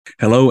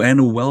Hello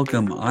and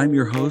welcome. I'm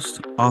your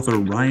host, author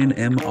Ryan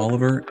M.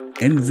 Oliver,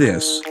 and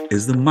this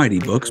is the Mighty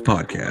Books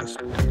Podcast.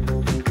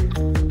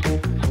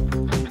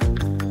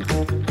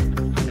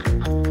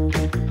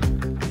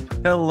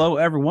 Hello,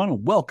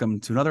 everyone. Welcome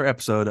to another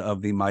episode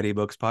of the Mighty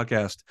Books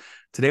Podcast.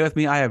 Today with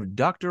me, I have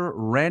Dr.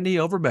 Randy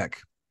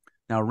Overbeck.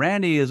 Now,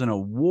 Randy is an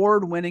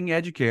award-winning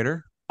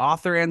educator,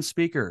 author, and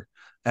speaker.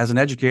 As an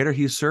educator,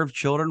 he's served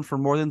children for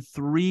more than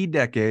 3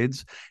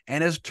 decades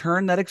and has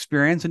turned that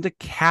experience into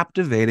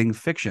captivating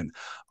fiction,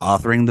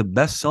 authoring the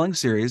best-selling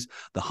series,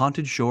 The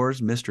Haunted Shores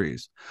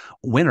Mysteries,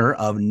 winner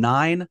of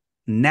 9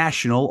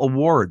 national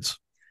awards.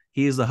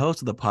 He is the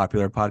host of the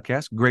popular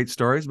podcast, Great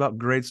Stories About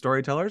Great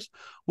Storytellers,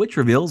 which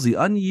reveals the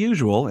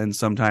unusual and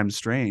sometimes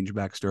strange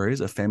backstories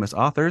of famous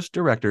authors,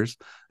 directors,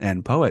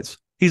 and poets.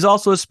 He's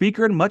also a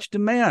speaker in much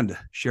demand,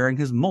 sharing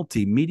his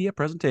multimedia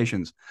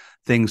presentations,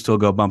 Things Still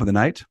Go Bump in the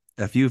Night,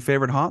 a few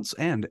favorite haunts,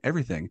 and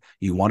everything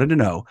you wanted to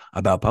know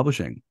about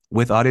publishing,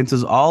 with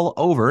audiences all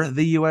over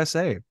the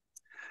USA.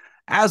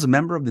 As a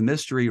member of the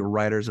Mystery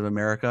Writers of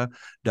America,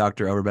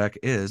 Dr. Overbeck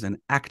is an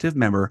active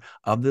member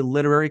of the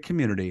literary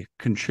community,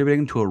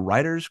 contributing to a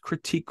writers'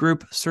 critique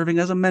group, serving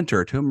as a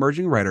mentor to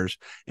emerging writers,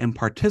 and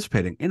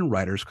participating in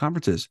writers'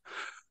 conferences.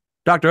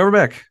 Dr.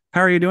 Overbeck,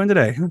 how are you doing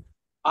today?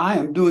 I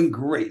am doing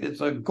great. It's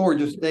a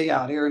gorgeous day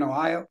out here in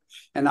Ohio,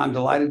 and I'm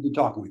delighted to be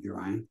talking with you,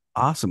 Ryan.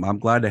 Awesome. I'm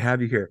glad to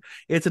have you here.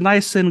 It's a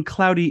nice and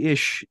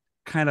cloudy-ish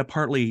kind of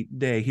partly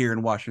day here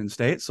in Washington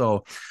State,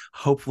 so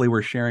hopefully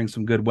we're sharing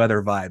some good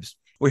weather vibes.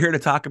 We're here to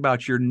talk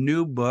about your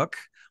new book.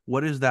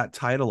 What is that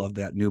title of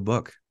that new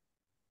book?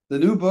 The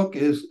new book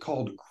is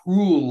called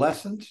Cruel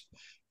Lessons.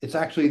 It's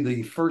actually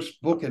the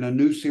first book in a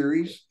new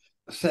series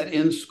set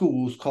in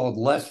schools called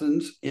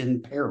Lessons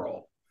in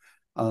Peril.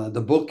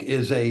 The book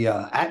is a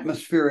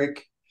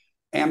atmospheric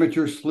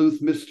amateur sleuth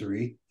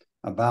mystery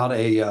about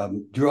a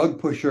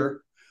drug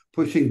pusher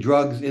pushing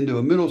drugs into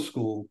a middle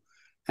school,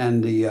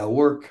 and the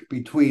work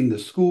between the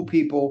school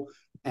people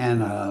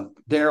and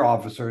their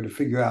officer to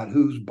figure out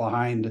who's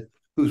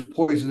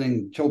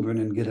poisoning children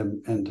and get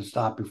them and to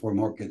stop before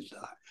more kids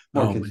die.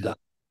 Oh,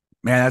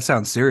 man, that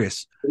sounds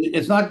serious.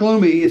 It's not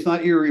gloomy, it's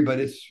not eerie, but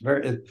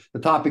the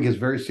topic is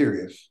very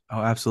serious.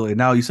 Oh, absolutely.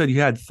 Now, you said you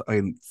had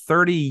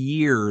 30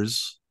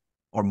 years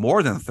or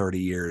more than 30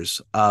 years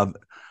of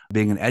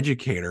being an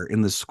educator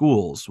in the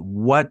schools.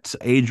 What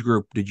age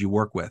group did you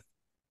work with?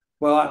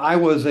 Well,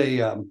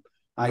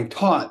 I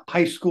taught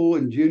high school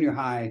and junior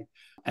high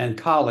and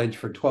college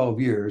for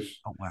 12 years.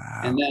 Oh,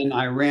 wow. And then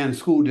I ran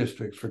school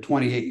districts for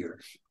 28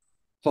 years.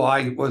 So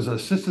I was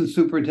assistant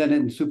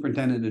superintendent and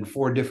superintendent in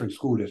 4 different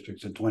school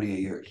districts in 28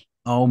 years.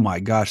 Oh my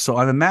gosh. So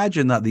I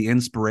imagine that the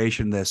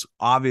inspiration this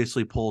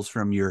obviously pulls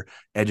from your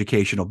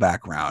educational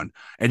background,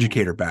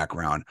 educator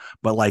background,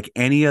 but like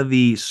any of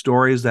the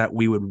stories that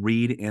we would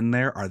read in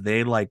there, are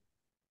they like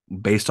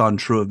based on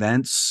true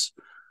events?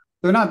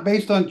 They're not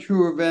based on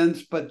true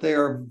events, but they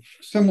are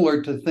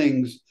similar to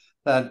things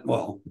that,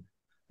 well,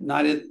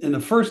 not in the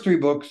first 3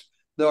 books,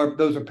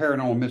 those are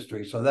paranormal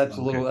mysteries. So that's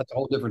Okay. that's a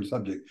whole different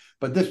subject.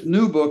 But this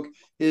new book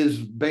is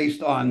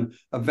based on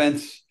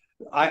events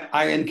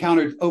I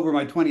encountered over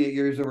my 28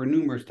 years. There were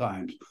numerous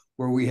times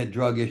where we had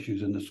drug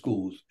issues in the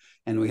schools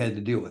and we had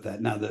to deal with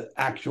that. Now, the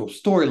actual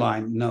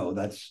storyline, no,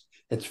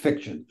 it's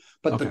fiction.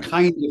 But the Okay.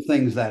 kinds of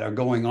things that are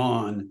going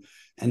on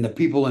and the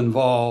people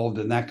involved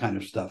and that kind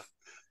of stuff.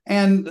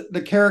 And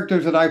the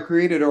characters that I've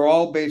created are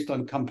all based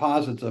on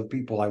composites of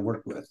people I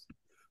work with.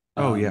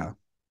 Oh Um, yeah.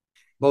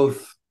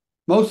 both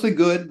mostly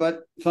good,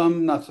 but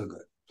some not so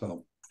good.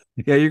 So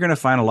Yeah, you're going to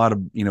find a lot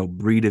of,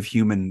 breed of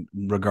human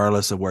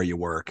regardless of where you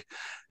work.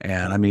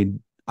 And I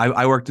mean,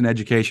 I worked in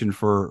education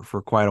for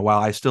quite a while.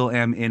 I still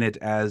am in it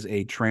as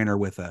a trainer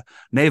with a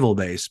naval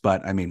base,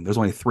 but I mean, there's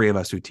only 3 of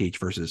us who teach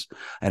versus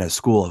at a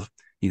school of,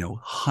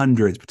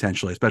 hundreds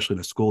potentially, especially in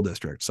a school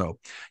district. So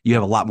you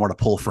have a lot more to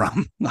pull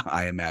from,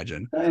 I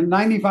imagine. and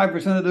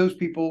 95% of those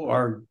people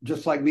are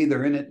just like me.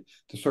 They're in it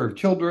to serve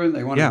children.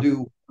 They want to Yeah.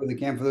 do what they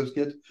can for those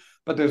kids.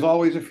 But there's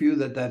always a few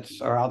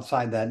that's are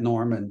outside that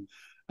norm. And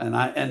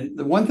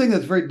the one thing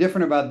that's very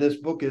different about this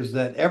book is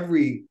that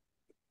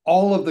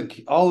all of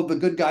the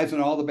good guys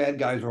and all the bad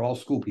guys are all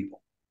school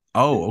people.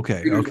 Oh, And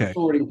okay. readers are Okay.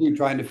 sorting through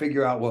trying to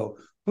figure out, well,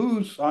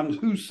 who's on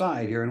whose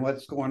side here and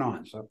what's going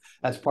on. So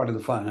that's part of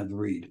the fun of the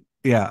read.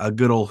 Yeah. A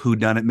good old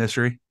whodunit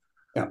mystery.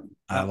 Yeah.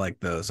 I Yeah. like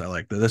those. I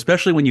like those,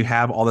 especially when you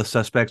have all the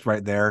suspects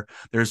right there.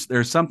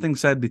 There's something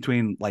said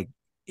between like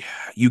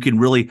you can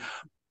really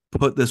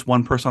put this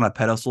one person on a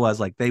pedestal as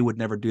like they would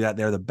never do that.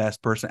 They're the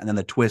best person, and then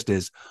the twist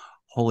is,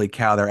 holy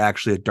cow, they're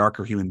actually a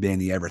darker human being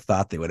than you ever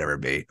thought they would ever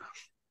be.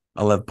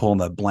 I love pulling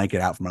the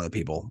blanket out from other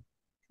people.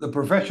 The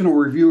professional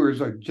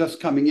reviewers are just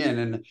coming in,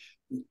 and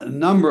a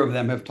number of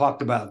them have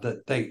talked about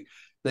that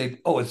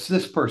oh, it's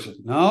this person.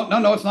 No,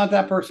 it's not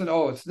that person.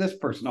 Oh, it's this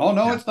person. Oh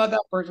no, Yeah. it's not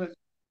that person.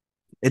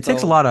 It takes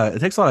a So lot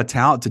of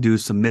talent to do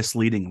some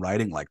misleading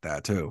writing like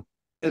that too.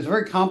 it's a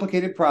very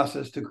complicated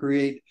process to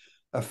create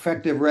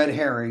effective red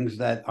herrings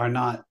that are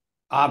not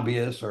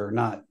obvious or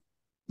not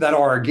that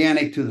are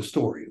organic to the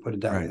story. Put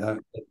it that Right. way.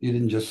 You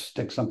didn't just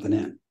stick something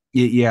in.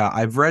 Yeah,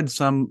 I've read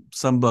some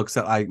books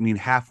that I mean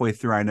halfway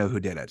through I know who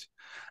did it.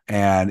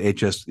 And it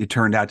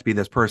turned out to be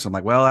this person. I'm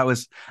like, well, that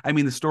was I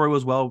mean the story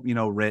was well,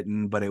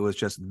 written, but it was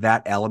just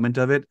that element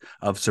of it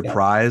of Yeah.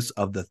 surprise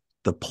of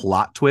the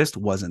plot twist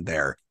wasn't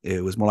there.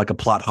 It was more like a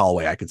plot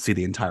hallway. I could see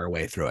the entire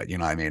way through it. You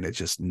know what I mean? It's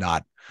just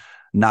not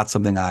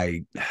something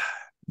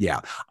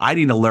yeah, I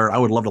need to learn. I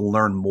would love to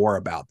learn more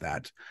about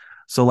that.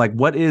 So like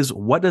what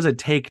does it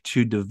take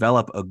to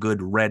develop a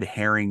good red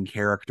herring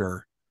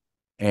character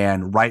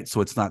and write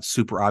so it's not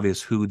super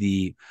obvious who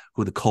the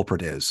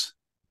culprit is?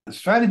 The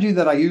strategy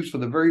that I used for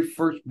the very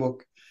first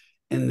book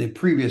in the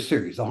previous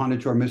series, the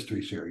Haunted Shore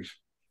Mystery series,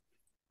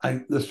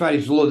 the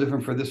strategy is a little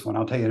different for this one.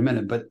 I'll tell you in a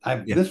minute, but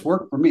Yeah. this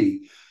worked for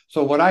me.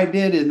 So what I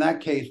did in that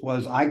case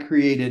was I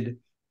created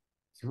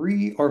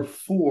 3 or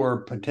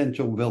 4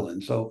 potential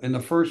villains. So in the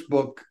first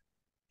book,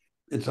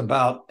 it's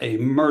about a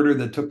murder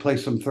that took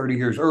place some 30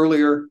 years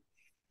earlier.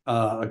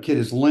 A kid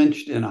is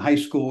lynched in a high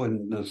school,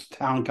 and this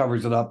town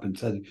covers it up and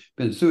said it's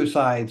been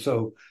suicide.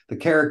 So the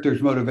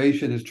character's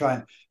motivation is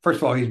first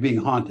of all, he's being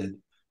haunted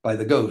by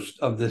the ghost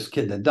of this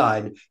kid that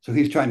died. So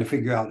he's trying to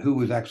figure out who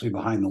was actually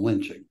behind the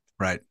lynching.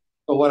 Right.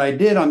 But what I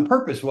did on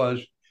purpose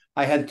was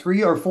I had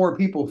 3 or 4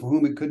 people for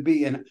whom it could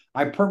be, and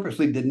I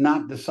purposely did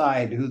not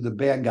decide who the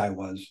bad guy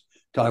was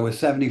till I was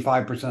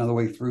 75% of the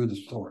way through the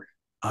story.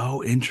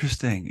 Oh,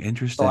 interesting. So I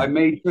Interesting.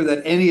 made sure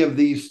that any of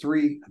these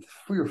 3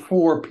 or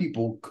 4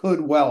 people could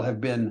well have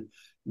been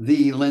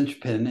the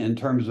linchpin in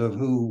terms of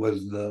who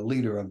was the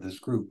leader of this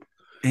group.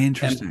 And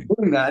Interesting.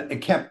 doing that,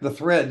 it kept the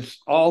threads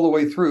all the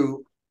way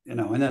through, and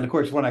then of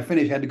course when I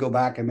finished, I had to go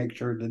back and make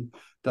sure that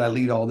I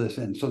lead all this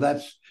in. So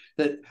that's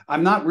that.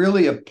 I'm not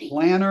really a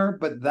planner,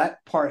 but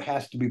that part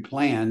has to be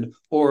planned.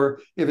 Or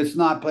if it's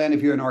not planned,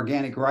 if you're an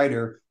organic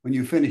writer, when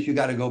you finish, you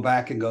got to go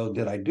back and go,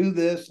 did I do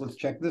this? Let's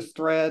check this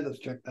thread. Let's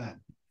check that.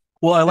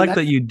 Well, I And like that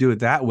that you do it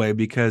that way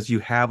because you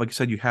have, like you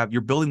said,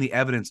 you're building the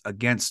evidence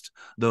against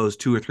those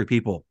two or three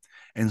people.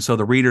 And so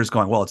the reader's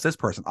going, well, it's this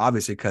person,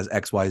 obviously, because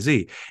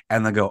XYZ.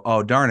 And they go,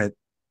 oh, darn it,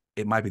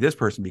 it might be this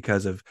person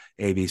because of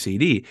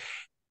ABCD.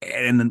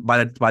 And then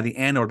by the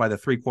end or by the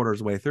 3/4 of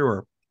the way through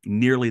or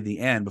nearly the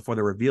end before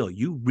the reveal,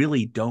 you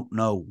really don't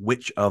know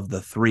which of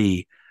the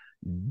three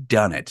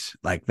done it.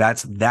 Like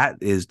that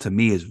is to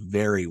me is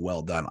very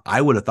well done.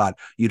 I would have thought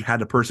you'd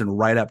had a person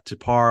right up to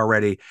par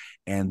already,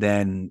 and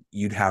then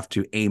you'd have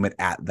to aim it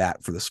at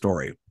that for the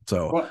story.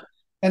 So, well,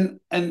 and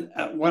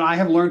when I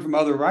have learned from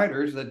other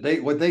writers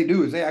that what they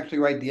do is they actually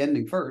write the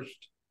ending first,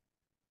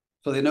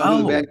 so they know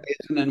who the bad oh, guy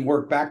is, and then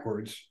work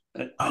backwards.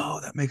 oh,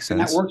 that makes And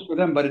that sense. works for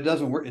them, but it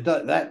doesn't work. It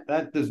does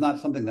that is not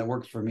something that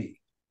works for me.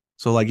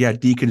 So, like, yeah,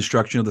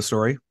 deconstruction of the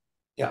story.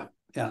 Yeah,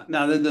 yeah.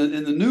 Now, in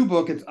the new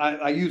book,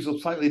 I use a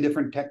slightly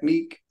different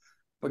technique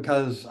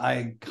because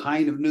I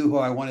kind of knew who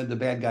I wanted the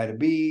bad guy to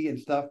be and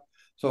stuff.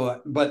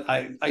 So, but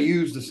I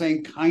use the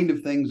same kind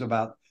of things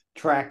about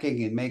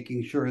tracking and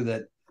making sure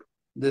that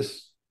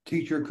this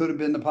teacher could have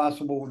been the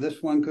possible.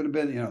 This one could have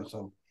been,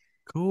 So,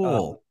 uh,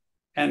 Cool.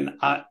 and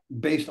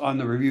based on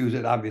the reviews,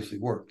 it obviously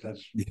worked.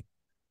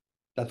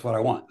 That's what I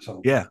want.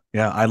 So, Yeah,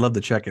 yeah, I'd love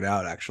to check it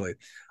out. Actually,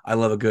 I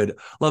love a good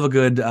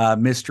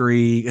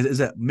mystery. Is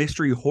that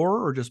mystery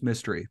horror or just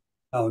mystery?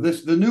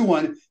 the new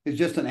one is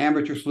just an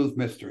amateur sleuth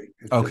mystery.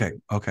 It's just Okay,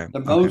 okay, the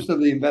okay. most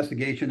of the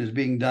investigation is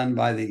being done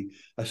by the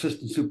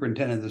assistant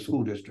superintendent of the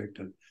school district,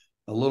 and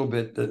a little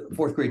bit the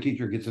fourth grade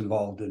teacher gets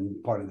involved in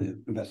part of the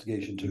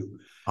investigation too.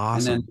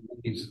 And then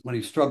Awesome. when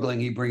he's struggling,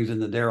 he brings in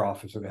the dare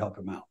officer to help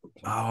him out. So,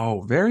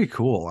 Oh, very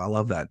cool. I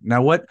love that.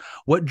 Now, what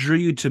drew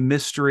you to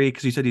mystery?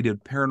 Because you said you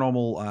did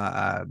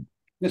paranormal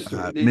mystery.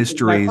 My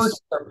mysteries.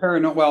 first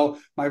paranormal. Well,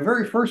 my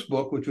very first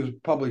book, which was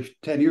published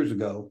 10 years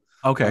ago,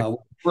 Okay. was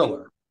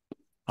thriller.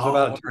 It's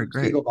about Oh, a very terrorist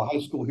great. of a high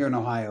school here in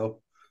Ohio.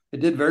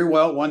 It did very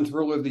well. It won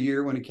Thriller of the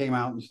Year when it came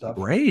out and stuff.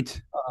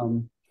 Great.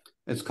 Um,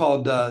 it's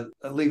called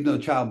Leave No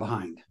Child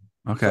Behind.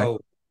 Okay. So,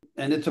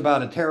 and it's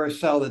about a terrorist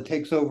cell that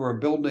takes over a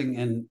building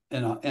in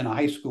a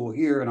high school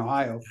here in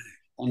Ohio,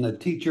 and the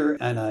teacher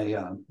and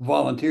a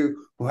volunteer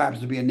who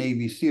happens to be a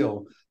Navy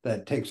SEAL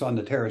that takes on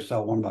the terrorist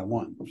cell one by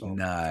one. So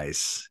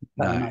Nice.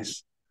 kind of nice.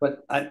 Nice. But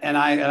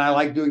I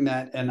like doing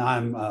that, and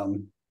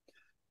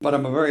but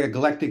I'm a very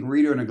eclectic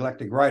reader and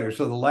eclectic writer.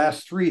 So the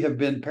last 3 have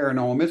been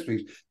paranormal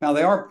mysteries. Now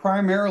they are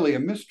primarily a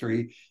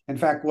mystery. In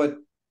fact,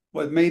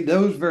 what made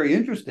those very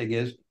interesting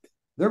is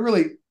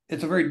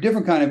it's a very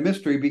different kind of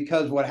mystery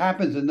because what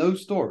happens in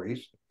those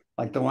stories,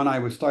 like the one I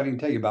was starting to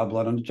tell you about,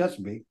 Blood on the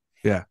Chesapeake,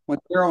 Yeah. when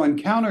Darrow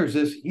encounters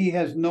this, he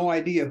has no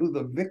idea who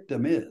the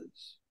victim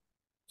is.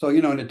 So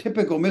in a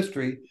typical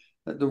mystery,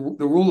 the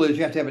rule is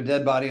you have to have a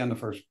dead body on the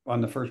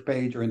first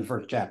page or in the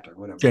first chapter,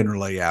 whatever.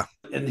 Generally, yeah.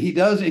 And he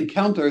does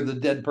encounter the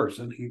dead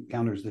person. He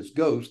encounters this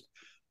ghost,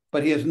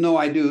 but he has no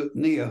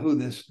idea who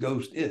this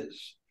ghost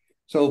is.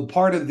 So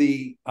part of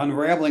the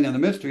unraveling of the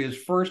mystery is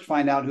first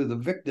find out who the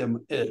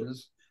victim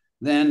is,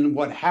 then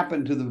what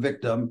happened to the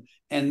victim,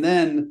 and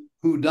then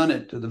who done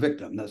it to the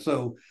victim.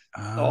 So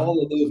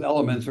all of those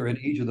elements are in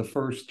each of the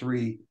first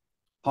 3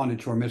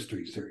 Haunted Shore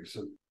Mystery series.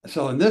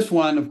 So in this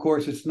one, of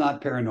course, it's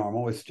not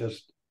paranormal. It's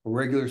just a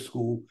regular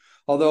school.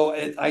 Although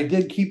I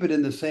did keep it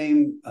in the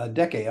same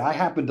decade. I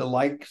happen to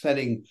like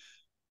setting,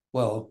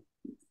 well,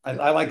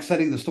 I like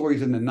setting the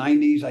stories in the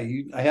 90s.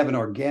 I have an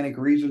organic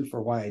reason for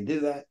why I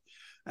did that,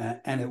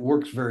 and it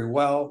works very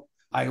well.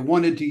 I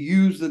wanted to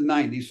use the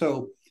 90s.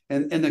 So,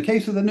 in the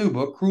case of the new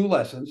book, Cruel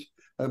Lessons,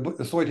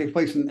 the story takes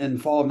place in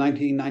fall of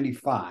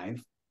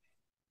 1995.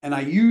 And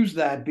I use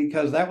that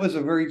because that was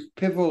a very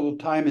pivotal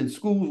time in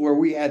schools where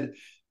we had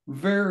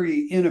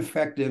very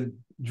ineffective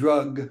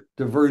drug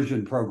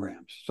diversion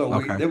programs. So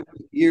Okay. there was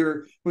it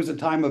was a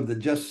time of the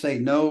Just Say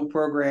No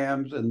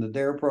programs and the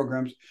Dare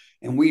programs,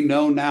 and we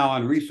know now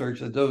on research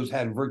that those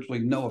had virtually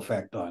no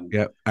effect on.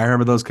 Yeah, I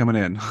remember those coming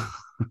in.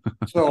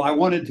 So I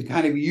wanted to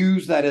kind of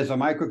use that as a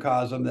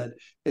microcosm that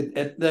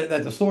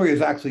the story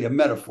is actually a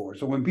metaphor.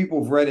 So when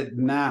people have read it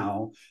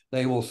now,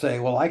 they will say,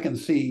 "Well, I can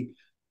see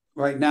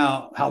right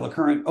now how the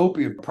current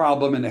opiate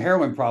problem and the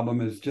heroin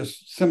problem is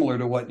just similar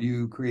to what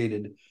you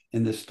created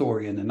in this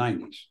story in the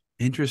 90s."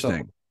 So,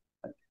 Interesting.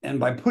 and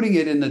by putting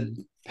it in the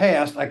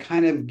past, I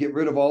kind of get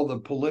rid of all the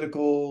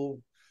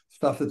political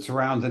stuff that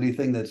surrounds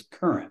anything that's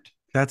current.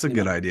 That's a You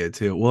know, good idea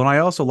too. Well, and I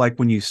also like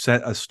when you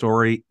set a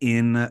story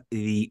in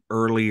the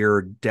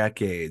earlier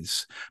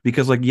decades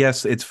because, like,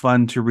 yes, it's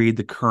fun to read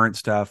the current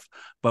stuff,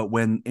 but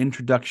when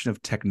introduction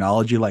of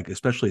technology, like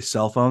especially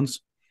cell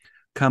phones,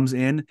 comes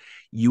in,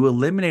 you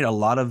eliminate a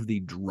lot of the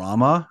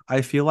drama.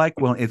 I feel like,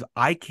 well, if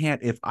I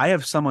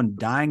have someone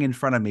dying in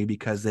front of me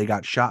because they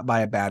got shot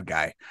by a bad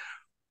guy,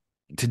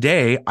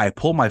 today I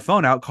pull my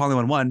phone out, call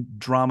 911,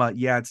 drama.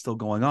 Yeah, it's still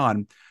going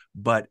on,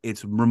 but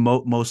it's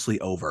remote, mostly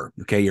over.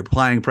 Okay. You're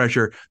applying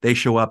pressure. They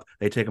show up,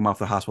 they take them off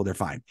the hospital. They're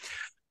fine.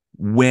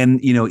 When,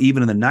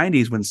 even in the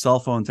 90s, when cell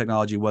phone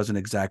technology wasn't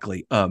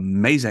exactly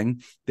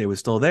amazing, they was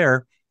still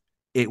there.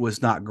 It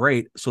was not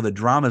great. So the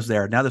drama's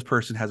there. Now this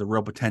person has a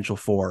real potential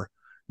for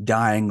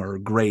dying or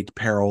great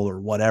peril or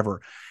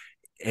whatever.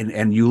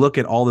 And you look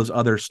at all those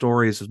other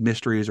stories,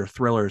 mysteries or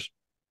thrillers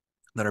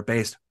that are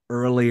based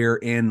earlier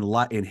in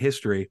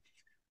history,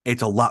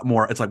 it's a lot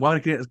more. It's like, why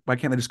can't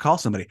they just call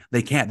somebody?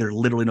 They can't. There's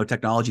literally no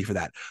technology for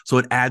that. So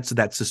it adds to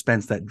that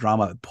suspense, that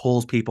drama. It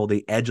pulls people,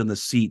 the edge on the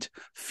seat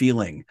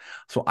feeling.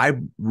 So I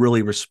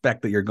really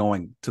respect that you're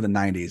going to the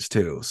 90s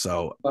too.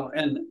 So well,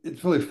 and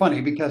it's really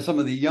funny because some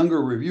of the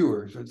younger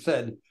reviewers had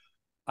said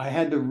I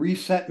had to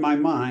reset my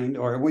mind,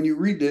 or when you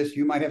read this,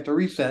 you might have to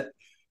reset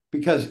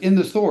because in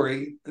the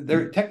story,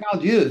 their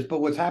technology is, but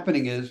what's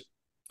happening is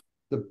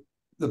the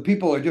the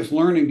people are just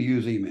learning to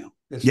use email.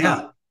 It's yeah.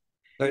 not.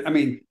 I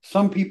mean,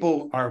 some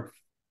people are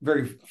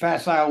very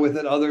facile with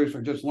it. Others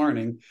are just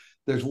learning.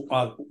 There's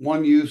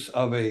one use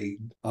of a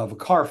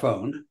car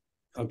phone,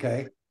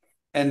 okay,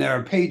 and there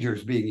are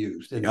pagers being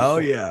used in the Oh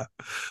story. yeah.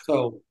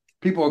 So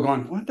people are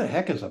going, "What the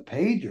heck is a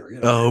pager?"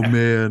 Oh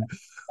man.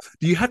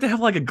 Do you have to have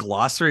like a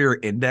glossary or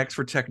index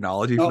for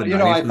technology for No, the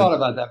 90s I for the thought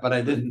about that, but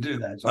I didn't do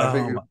that. So I um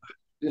figured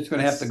it's going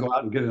to have to that's go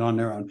out and get it on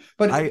their own.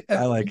 But I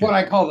like what it.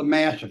 I call the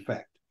MASH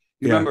effect.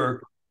 You Yeah.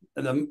 remember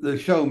the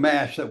show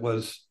MASH that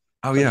was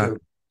Oh such yeah. a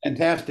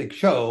fantastic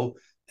show,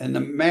 and the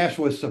MASH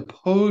was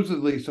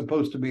supposedly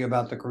supposed to be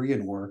about the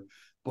Korean War,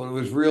 but it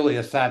was really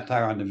a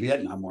satire on the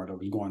Vietnam War that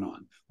was going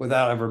on,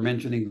 without ever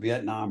mentioning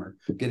Vietnam or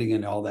getting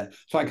into all that.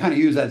 So I kind of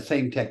use that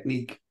same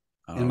technique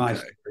in my Okay.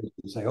 story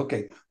and say,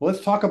 okay, well,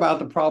 let's talk about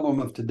the problem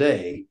of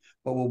today,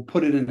 but we'll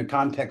put it in the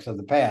context of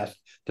the past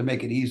to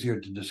make it easier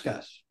to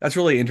discuss. That's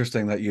really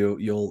interesting that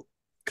you'll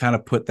kind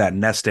of put that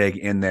nest egg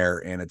in there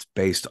and it's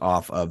based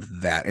off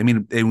of that. I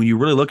mean, and when you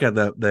really look at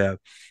the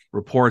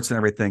reports and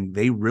everything,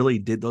 they really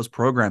did those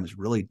programs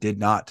really did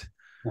not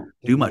Yeah, do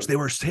didn't much. work. They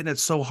were hitting it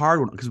so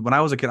hard because when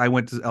I was a kid, I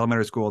went to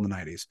elementary school in the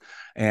 90s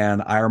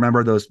and I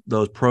remember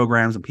those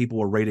programs and people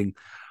were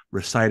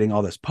reciting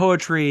all this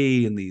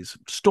poetry and these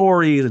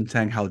stories and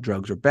saying how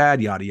drugs are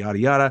bad, yada, yada,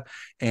 yada.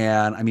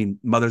 And I mean,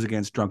 Mothers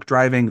Against Drunk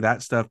Driving,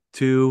 that stuff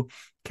too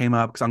came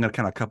up because I'm going to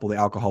kind of couple the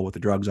alcohol with the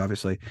drugs,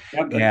 obviously.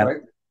 Yeah, that's And right.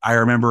 I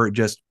remember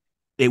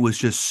it was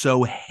just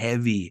so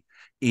heavy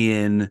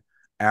in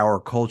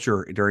our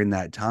culture during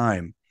that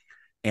time.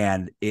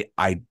 And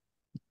I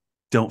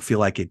don't feel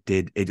like it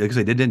did. Because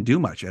it didn't do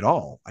much at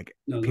all. Like,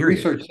 No, the period.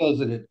 research says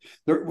that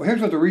here's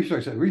what the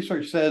research says.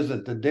 Research says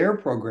that the DARE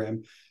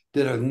program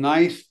did a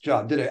nice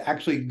job, did an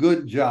actually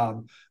good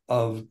job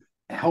of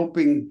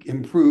helping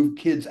improve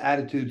kids'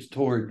 attitudes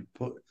toward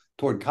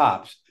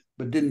cops,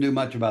 but didn't do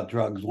much about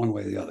drugs one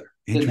way or the other.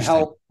 Didn't Interesting.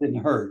 help,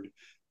 didn't hurt.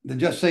 The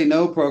Just Say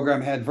No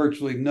program had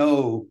virtually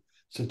no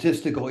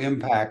statistical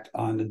impact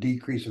on the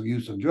decrease of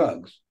use of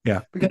drugs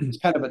Yeah. because it's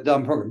kind of a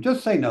dumb program.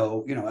 Just say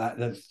no,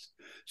 that's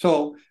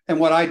so. And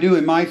what I do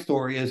in my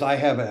story is I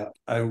have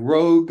a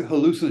rogue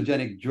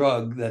hallucinogenic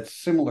drug that's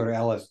similar to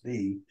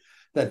LSD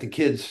that the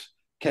kids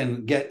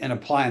can get and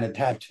apply in a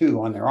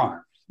tattoo on their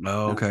arm. Oh,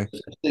 Now, okay. no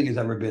such thing has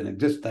ever been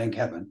exist, thank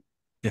heaven.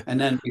 Yeah. And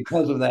then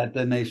because of that,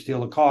 then they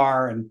steal a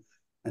car and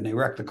they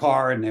wreck the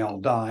car and they all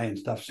die and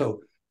stuff.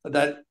 So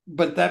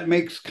that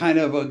makes kind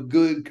of a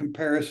good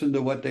comparison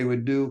to what they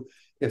would do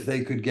if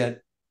they could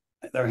get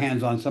their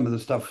hands on some of the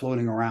stuff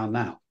floating around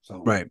now.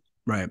 So Right.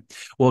 Right.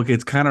 Well,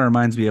 it kind of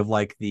reminds me of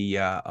like the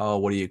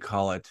what do you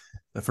call it?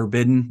 the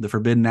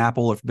forbidden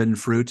apple or forbidden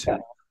fruit. Yeah,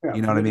 yeah,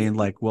 You know what I forbidden. mean?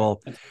 Like,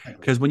 well, That's exactly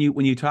because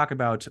when you talk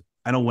about,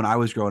 I know when I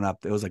was growing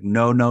up, it was like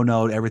no, no,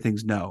 no,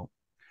 everything's no,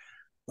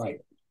 right.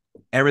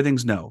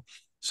 everything's no.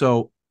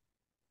 So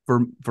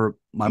for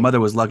my mother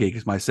was lucky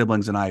because my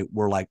siblings and I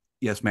were like,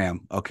 yes, ma'am,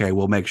 okay,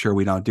 we'll make sure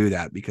we don't do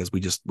that because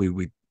we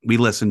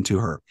listened to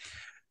her.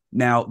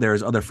 Now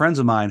there's other friends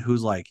of mine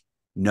who's like,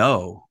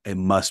 no, it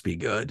must be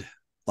good.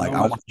 Like No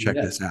I want must to be check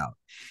yes. this out.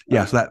 Yeah,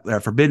 Right. so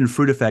that forbidden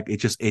fruit effect, it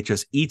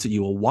just eats at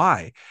you. Well,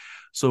 why?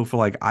 So for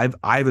like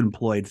I've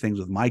employed things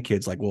with my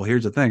kids like, well,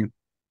 here's the thing.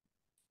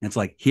 It's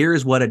like,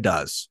 here's what it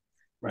does.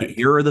 Right.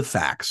 Here are the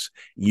facts.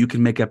 You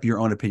can make up your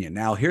own opinion.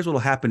 Now, here's what will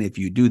happen if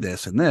you do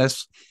this and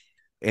this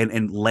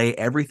and lay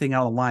everything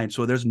out on the line.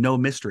 So there's no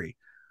mystery.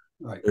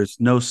 Right. There's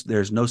no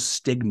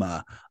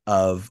stigma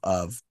of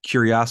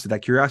curiosity.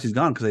 That curiosity is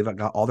gone because they've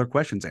got all their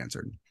questions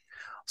answered.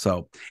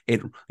 So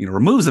it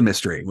removes the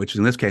mystery, which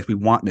in this case we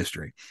want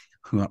mystery.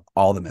 We want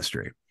all the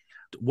mystery.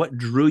 What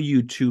drew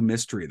you to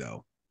mystery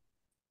though?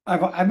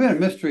 I've been a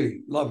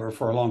mystery lover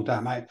for a long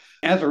time.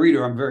 As a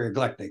reader, I'm very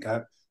eclectic.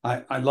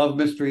 I love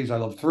mysteries. I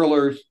love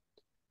thrillers.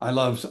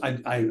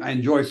 I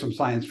enjoy some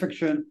science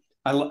fiction.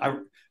 I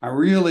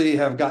really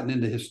have gotten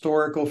into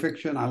historical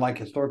fiction. I like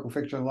historical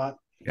fiction a lot.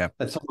 Yeah.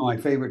 That's some of my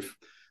favorite.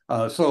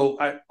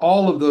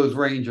 All of those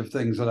range of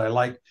things that I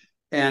like,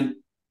 and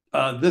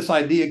this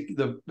idea,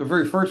 the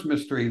very first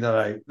mystery that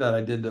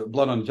I did, the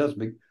Blood on the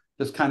Chesapeake,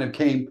 just kind of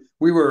came.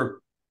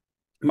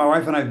 My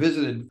wife and I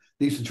visited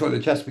the Eastern Shore of the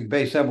Chesapeake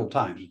Bay several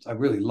times. I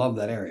really love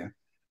that area,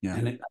 Yeah.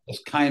 and it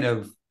just kind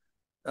of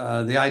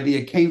the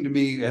idea came to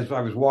me as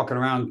I was walking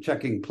around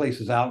checking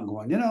places out and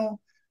going,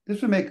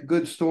 this would make a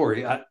good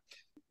story.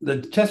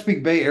 The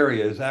Chesapeake Bay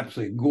area is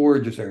absolutely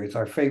gorgeous area. It's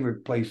our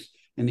favorite place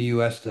in the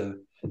U.S.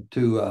 to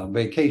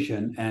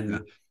vacation, and Yeah.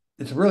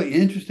 it's a really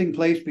interesting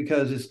place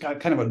because it's got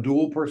kind of a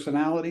dual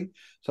personality.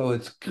 So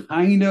it's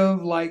kind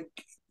of like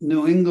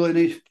New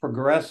Englandish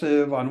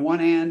progressive on one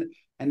hand,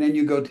 and then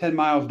you go 10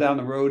 miles down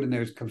the road and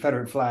there's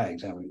Confederate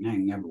flags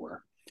hanging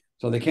everywhere.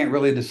 So they can't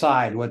really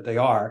decide what they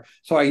are.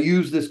 So I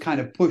use this kind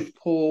of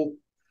push-pull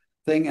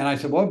thing. And I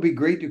said, well, it'd be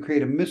great to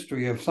create a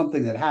mystery of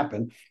something that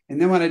happened.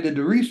 And then when I did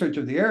the research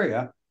of the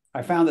area,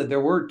 I found that there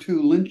were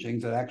 2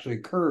 lynchings that actually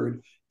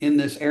occurred in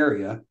this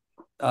area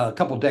a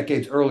couple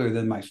decades earlier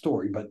than my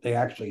story, but they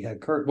actually had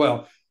occurred.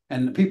 Well,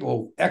 and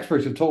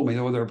experts have told me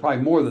there were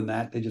probably more than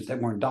that. They just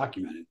weren't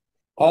documented.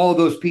 All of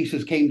those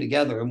pieces came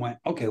together and went,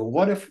 okay, well,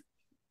 what if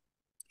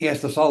he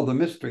has to solve the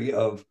mystery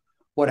of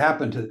what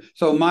happened to.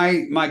 So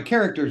my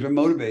characters are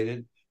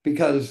motivated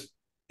because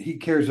he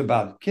cares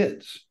about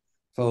kids.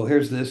 So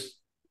here's this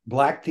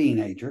black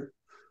teenager,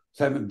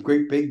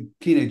 great big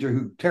teenager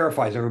who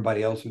terrifies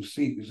everybody else who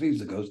sees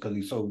the ghost because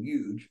he's so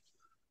huge,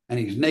 and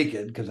he's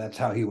naked because that's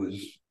how he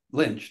was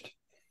lynched.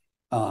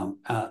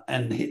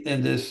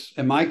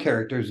 And my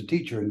character is a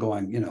teacher and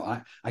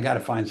going, I got to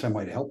find some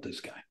way to help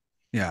this guy.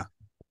 Yeah.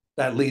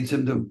 That leads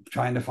him to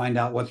trying to find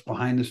out what's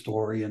behind the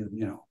story, and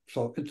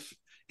so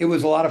it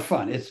was a lot of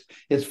fun.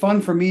 It's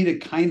fun for me to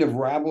kind of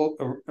wrap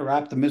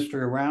the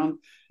mystery around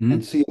Mhm.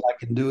 and see if I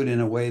can do it in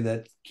a way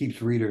that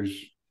keeps readers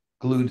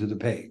glued to the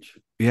page.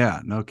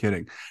 Yeah, no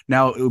kidding.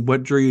 Now,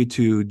 what drew you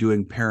to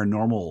doing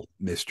paranormal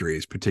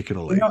mysteries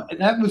particularly?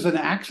 That was an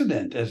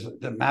accident, as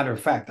a matter of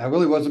fact. I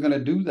really wasn't going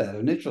to do that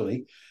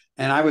initially,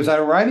 and I was at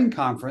a writing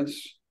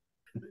conference.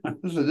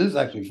 This is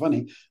actually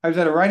funny. I was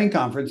at a writing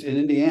conference in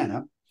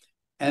Indiana,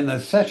 and the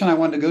session I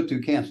wanted to go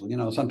to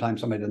canceled.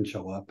 Sometimes somebody doesn't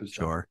show up and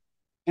stuff. Sure.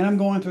 And I'm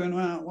going through, and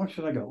well, what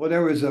should I go? Well,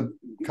 there was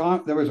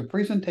a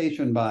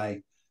presentation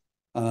by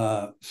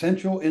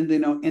Central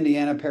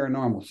Indiana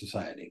Paranormal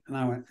Society, and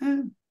I went,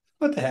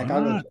 what the heck?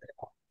 I'll go.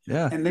 Ah,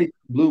 yeah. And they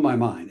blew my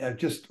mind.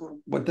 Just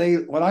what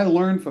I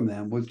learned from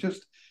them was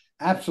just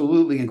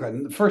absolutely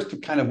incredible.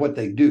 First, kind of what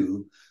they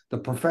do, the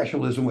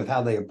professionalism with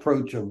how they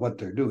approach of what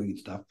they're doing and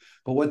stuff,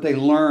 but what they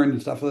learned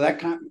and stuff. So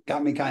that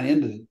got me kind of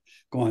into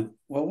going,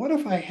 well, what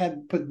if I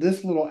had put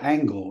this little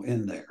angle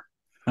in there?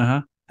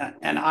 Uh-huh.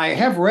 And I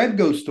have read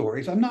ghost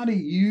stories. I'm not a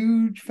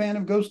huge fan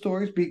of ghost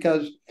stories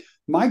because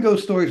my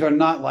ghost stories are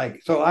not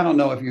like, so I don't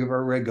know if you've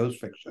ever read ghost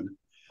fiction,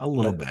 A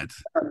little but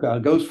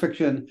bit. ghost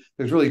fiction,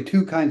 there's really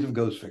 2 kinds of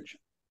ghost fiction.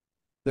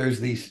 There's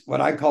these, what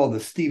I call the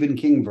Stephen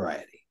King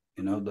variety,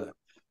 the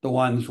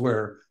ones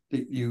where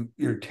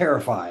you're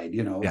terrified,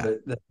 Yeah.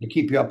 that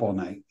keep you up all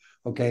night.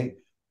 Okay.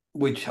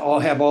 Which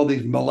all have all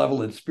these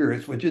malevolent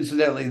spirits, which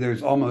incidentally,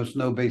 there's almost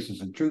no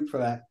basis in truth for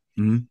that.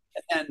 Mhm.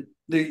 And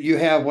you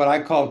have what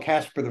I call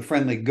Casper the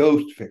Friendly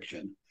Ghost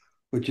fiction,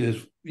 which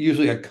is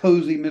usually a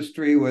cozy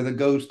mystery where the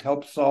ghost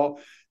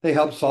they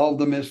help solve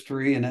the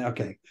mystery. And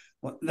okay,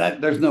 well,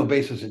 there's no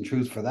basis in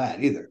truth for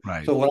that either.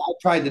 Right. So what I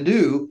tried to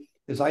do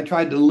is I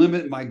tried to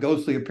limit my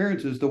ghostly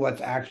appearances to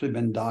what's actually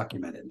been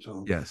documented.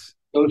 So Yes.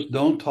 ghosts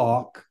don't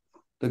talk,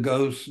 the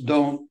ghosts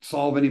don't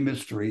solve any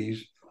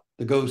mysteries.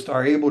 The ghosts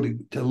are able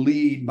to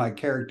lead my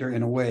character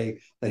in a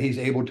way that he's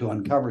able to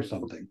uncover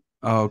something.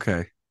 Oh,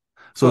 okay.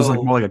 So it's like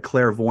So more like a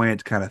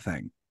clairvoyant kind of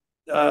thing.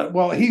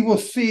 well, he will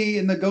see,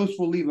 and the ghost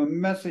will leave a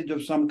message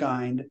of some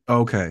kind.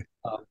 Okay.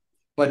 Uh,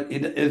 but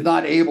it is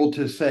not able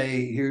to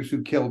say, here's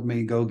who killed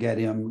me, go get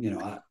him.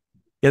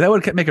 Yeah, that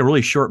would make a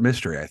really short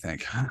mystery, I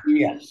think.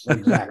 Yes,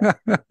 exactly.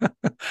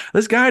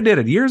 This guy did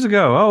it years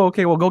ago. Oh,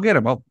 okay, well, go get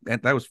him. Well,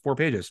 that was 4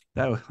 pages.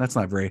 That's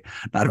not very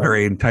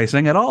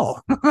enticing at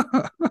all.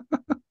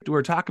 We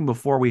were talking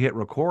before we hit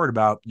record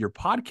about your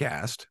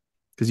podcast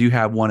because you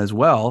have one as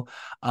well.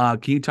 Can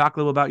you talk a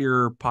little about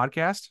your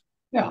podcast?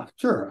 Yeah,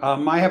 sure.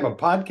 I have a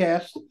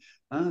podcast.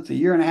 It's a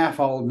year and a half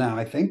old now,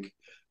 I think,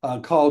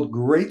 called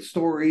Great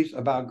Stories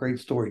About Great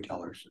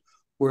Storytellers,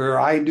 where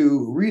I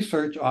do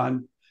research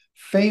on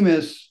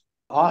famous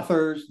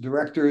authors,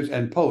 directors,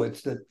 and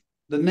poets that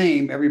the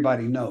name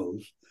everybody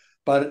knows.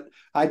 But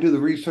I do the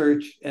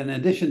research in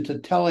addition to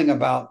telling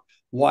about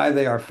why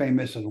they are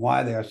famous and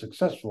why they are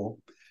successful.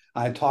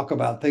 I talk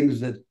about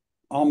things that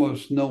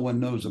almost no one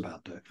knows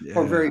about them,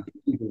 or very Yeah.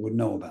 few people would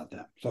know about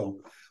them.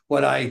 So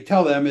what I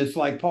tell them is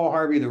like Paul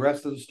Harvey, the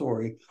rest of the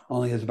story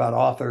only is about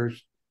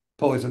authors,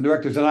 poets, and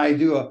directors. And I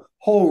do a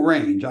whole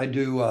range. I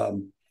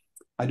do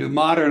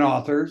modern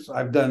authors.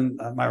 I've done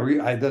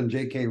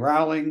J.K.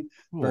 Rowling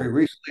very Cool.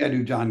 recently. I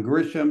do John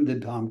Grisham,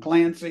 did Tom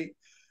Clancy.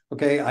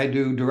 Okay, I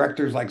do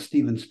directors like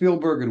Steven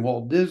Spielberg and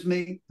Walt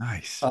Disney,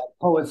 Nice.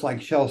 poets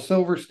like Shel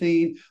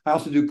Silverstein. I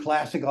also do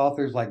classic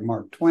authors like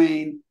Mark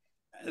Twain.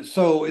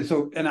 So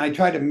and I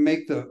try to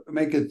make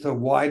it a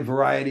wide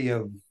variety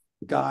of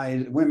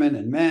guys, women,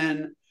 and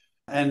men,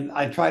 and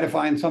I try to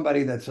find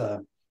somebody that's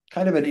a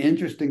kind of an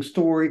interesting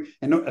story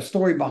and a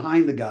story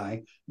behind the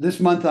guy.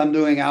 This month I'm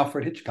doing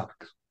Alfred Hitchcock.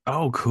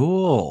 Oh,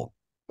 cool.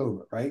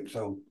 Right?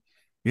 So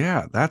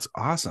Yeah, that's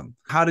awesome.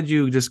 How did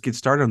you just get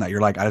started on that?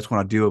 You're like, I just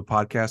want to do a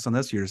podcast on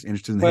this. You're just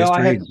interested in the well,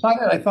 I history.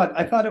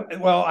 had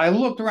decided. Well, I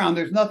looked around.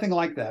 There's nothing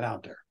like that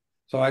out there.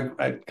 So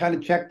I kind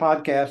of checked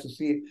podcasts to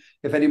see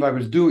if anybody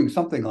was doing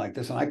something like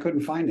this, and I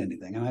couldn't find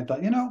anything. And I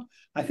thought,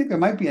 I think there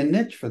might be a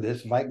niche for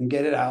this if I can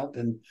get it out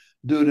and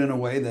do it in a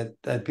way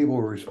that people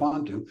will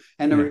respond to.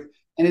 Yeah.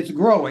 And it's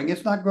growing.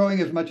 It's not growing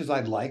as much as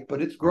I'd like,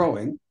 but it's Right.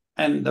 growing.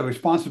 And the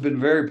response has been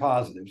very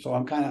positive. So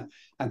I'm kind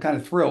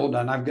of thrilled.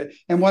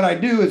 And what I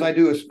do is I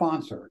do a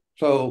sponsor.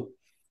 So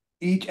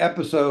each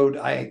episode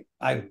I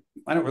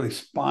don't really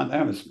sponsor. I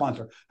don't have a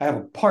sponsor. I have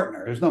a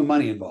partner. There's no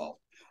money involved.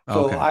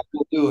 So Okay. I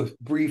will do a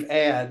brief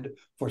ad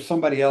for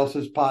somebody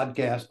else's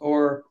podcast,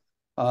 or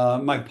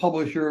my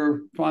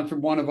publisher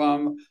sponsored one of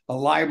them, a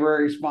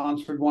library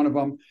sponsored one of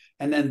them,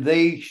 and then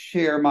they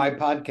share my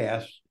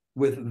podcast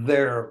with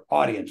their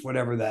audience,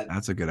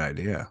 That's a good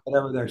idea.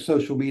 whatever their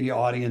social media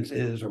audience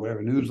is, or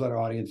whatever newsletter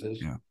audience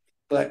is. Yeah.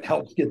 That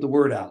helps get the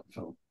word out.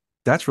 So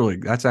That's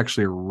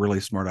actually a really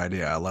smart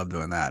idea. I love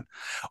doing that.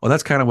 Well,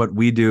 that's kind of what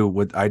we do.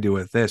 What I do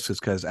with this is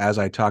because as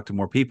I talk to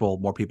more people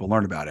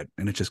learn about it,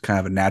 and it's just kind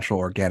of a natural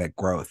organic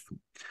growth.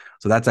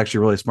 So that's actually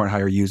really smart how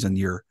you're using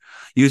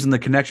the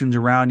connections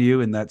around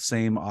you and that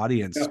same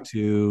audience yeah,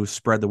 to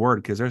spread the word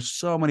because there's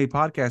so many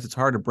podcasts. It's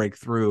hard to break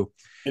through,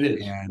 it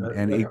is.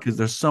 and because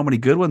there's so many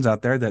good ones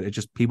out there that it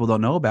just people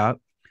don't know about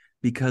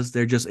because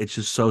it's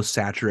just so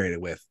saturated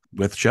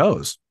with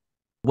shows.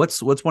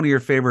 What's one of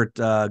your favorite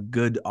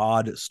good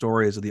odd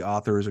stories of the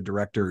authors or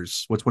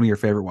directors? What's one of your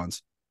favorite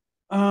ones?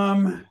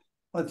 Um,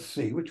 let's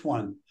see which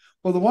one.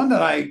 Well, the one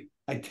that I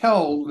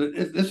tell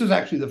this is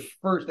actually the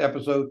first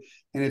episode,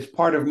 and it's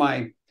part of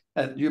my.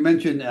 You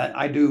mentioned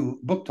I do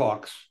book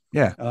talks,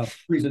 Yeah.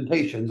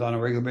 presentations on a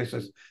regular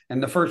basis,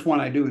 and the first one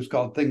I do is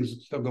called "Things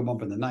That Still Go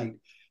Bump in the Night."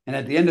 And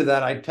at the end of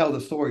that, I tell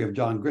the story of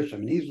John Grisham,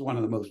 and he's one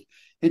of the most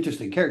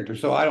interesting characters.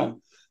 So I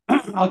don't.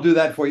 I'll do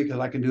that for you because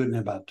I can do it in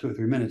about 2 or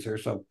 3 minutes here.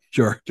 So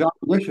Sure. John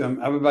Grisham,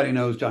 everybody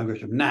knows John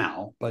Grisham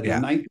now, but in Yeah.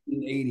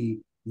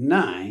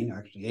 1989,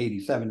 actually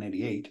 87,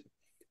 88,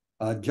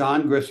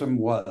 John Grisham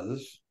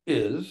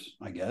is,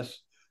 I guess,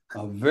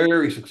 a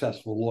very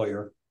successful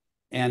lawyer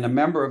and a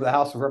member of the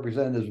House of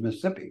Representatives of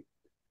Mississippi,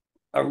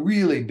 a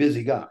really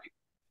busy guy.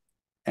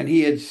 And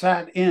he had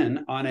sat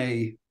in on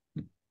a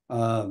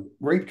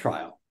rape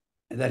trial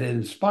that had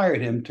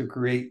inspired him to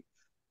create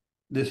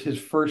his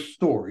first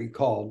story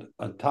called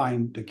A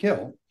Time to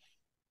Kill.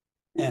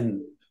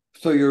 And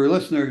so your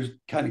listeners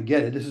kind of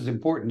get it. This is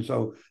important.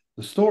 So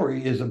the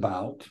story is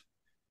about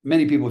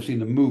many people have seen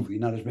the movie,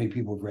 not as many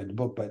people have read the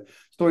book, but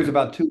stories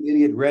about two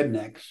idiot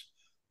rednecks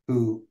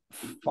who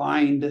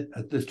find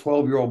this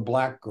 12-year-old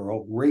black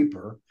girl, rape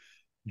her,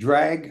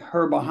 drag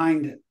her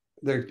behind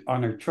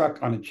on her truck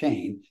on a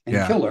chain and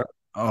Yeah. kill her.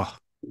 Oh,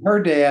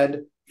 Her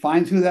dad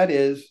finds who that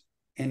is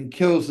and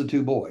kills the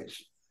two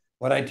boys.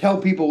 What I tell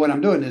people when I'm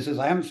doing this is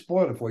I haven't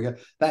spoiled it for you.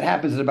 That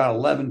happens in about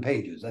 11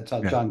 pages. That's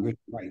how yeah. John Grisham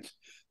writes.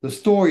 The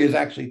story is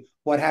actually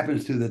what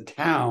happens to the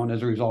town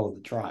as a result of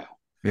the trial.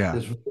 Yeah.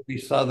 This really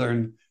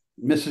southern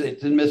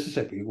it's in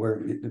Mississippi,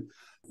 where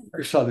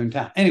southern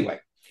town. Anyway,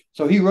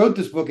 so he wrote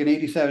this book in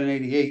 87 and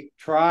 88,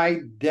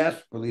 tried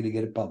desperately to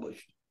get it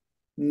published.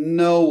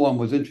 No one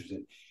was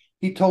interested.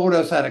 He told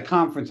us at a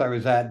conference I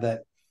was at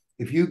that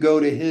if you go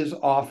to his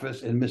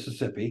office in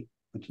Mississippi,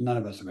 which none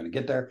of us are going to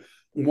get there,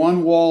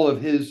 one wall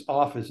of his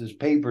office is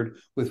papered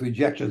with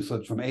rejection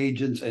slips from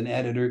agents and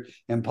editors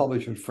and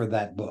publishers for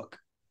that book.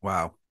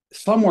 Wow.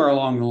 Somewhere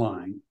along the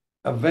line,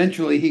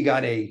 Eventually, he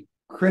got a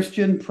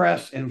Christian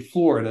press in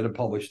Florida to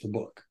publish the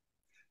book.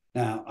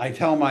 Now, I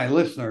tell my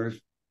listeners,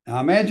 now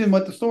imagine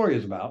what the story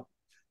is about,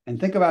 and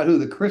think about who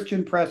the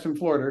Christian press in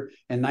Florida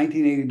in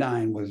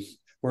 1989 was,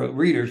 where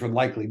readers would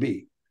likely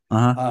be.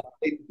 Uh-huh.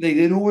 They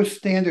did what was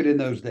standard in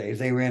those days.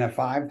 They ran a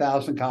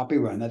 5,000 copy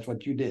run. That's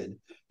what you did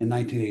in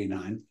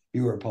 1989.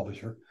 You were a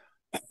publisher.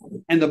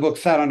 And the book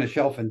sat on a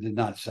shelf and did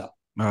not sell.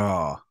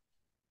 Oh,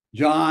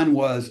 John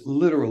was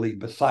literally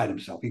beside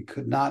himself. He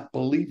could not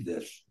believe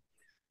this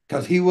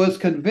because he was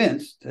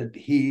convinced that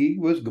he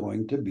was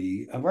going to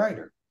be a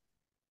writer.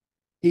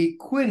 He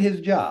quit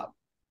his job.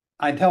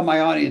 I tell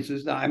my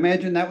audiences, now I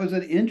imagine that was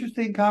an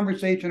interesting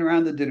conversation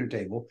around the dinner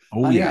table.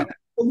 oh Honey, yeah. I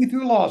put me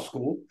through law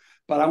school,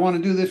 but I want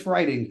to do this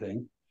writing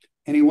thing.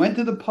 And he went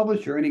to the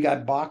publisher and he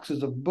got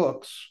boxes of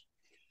books.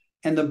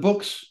 And the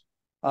books,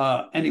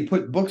 and he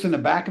put books in the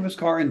back of his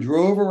car and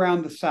drove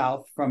around the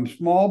South from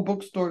small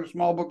bookstore to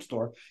small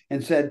bookstore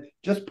and said,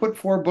 just put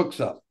 4 books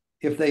up.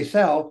 If they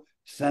sell,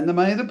 send the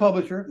money to the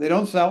publisher. If they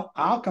don't sell,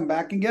 I'll come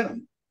back and get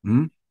them.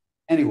 Mm-hmm.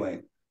 Anyway,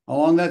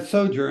 along that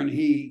sojourn,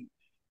 he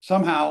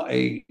somehow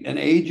an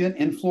agent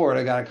in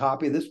Florida got a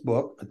copy of this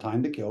book, A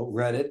Time to Kill,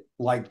 read it,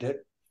 liked it,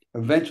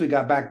 eventually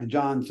got back to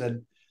John and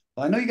said,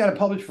 well, I know you got to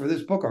publish for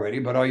this book already,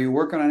 but are you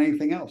working on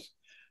anything else?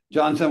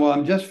 John said, well,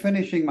 I'm just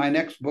finishing my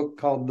next book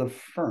called The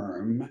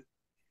Firm.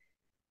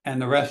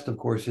 And the rest, of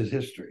course, is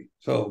history.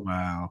 So,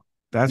 Wow,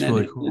 that's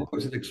really cool. Of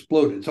course, it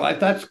exploded. So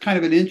that's kind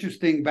of an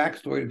interesting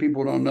backstory that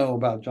people don't know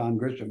about John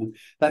Grisham. And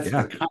that's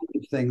the kind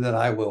of thing that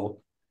I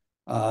will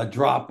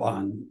drop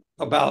on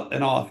about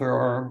an author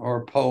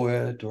or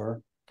poet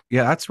or.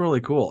 Yeah, that's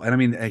really cool. And I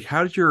mean, like,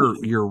 how did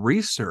your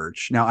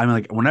research? Now, I mean,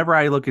 like, whenever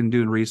I look and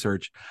doing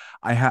research,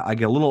 I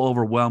get a little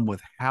overwhelmed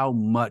with how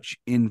much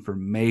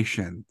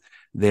information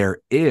there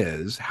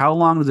is. How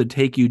long does it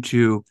take you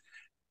to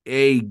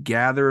A,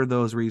 gather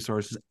those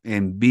resources,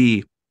 and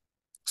B,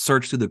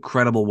 search through the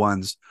credible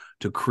ones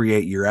to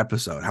create your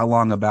episode? How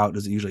long about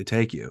does it usually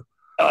take you?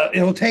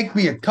 It'll take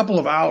me a couple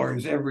of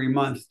hours every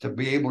month to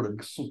be able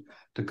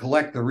to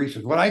collect the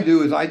research. What I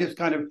do is I just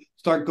kind of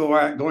start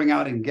going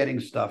out and getting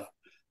stuff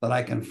that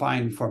I can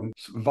find from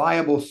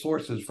viable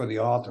sources for the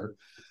author.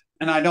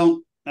 And I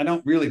don't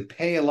really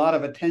pay a lot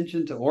of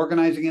attention to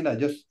organizing it. I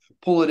just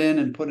pull it in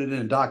and put it in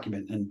a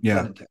document and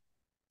send it to.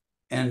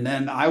 And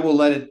then I will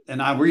let it,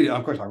 and I'll read it.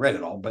 Of course, I read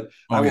it all, but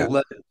I will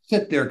let it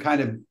sit there,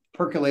 kind of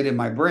percolate in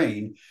my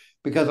brain,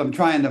 because I'm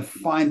trying to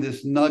find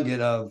this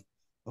nugget of,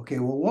 okay,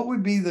 well, what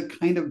would be the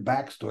kind of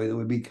backstory that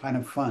would be kind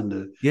of fun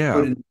to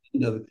put in?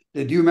 Do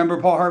you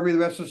remember Paul Harvey, the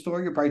rest of the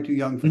story? You're probably too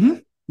young for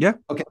that. Yeah.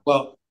 Okay.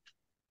 Well,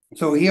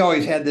 so he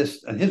always had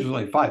this, and his was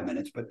only 5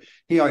 minutes, but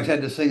he always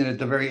had this thing, and at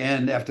the very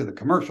end, after the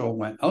commercial,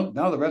 went, oh,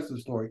 now the rest of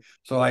the story.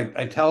 So I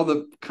tell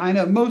the kind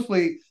of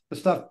mostly the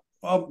stuff.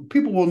 Well,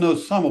 people will know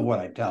some of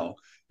what I tell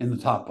in the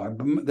top part,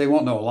 but they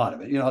won't know a lot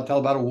of it. I'll tell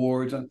about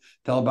awards and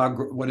tell about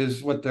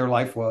what their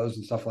life was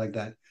and stuff like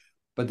that.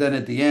 But then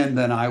at the end,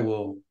 then I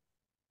will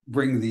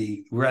bring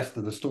the rest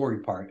of the story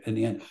part in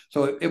the end.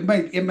 So it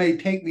may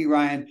take me,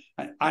 Ryan.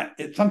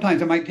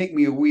 Sometimes it might take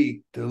me a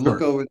week to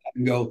look over that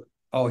and go,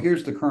 oh,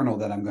 here's the kernel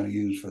that I'm going to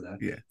use for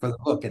the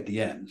book at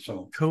the end.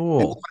 So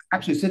cool.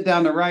 Actually sit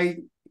down to write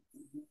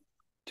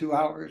 2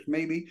 hours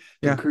maybe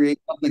to create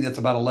something that's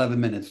about 11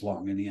 minutes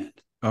long in the end.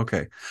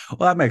 Okay.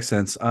 Well, that makes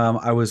sense.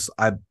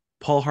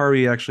 Paul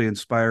Harvey actually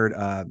inspired,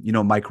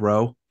 Mike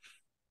Rowe.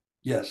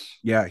 Yes.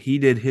 Yeah. He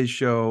did his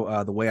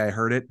show, The Way I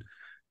Heard It,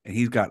 and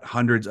he's got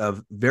hundreds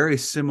of very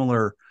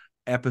similar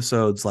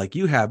episodes like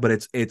you have, but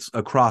it's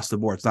across the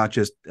board. It's not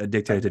just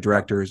dictated to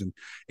directors, and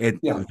it's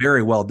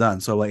very well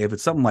done. So like, if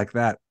it's something like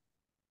that,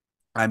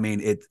 I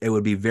mean, it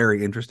would be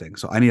very interesting.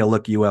 So I need to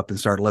look you up and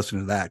start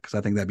listening to that, because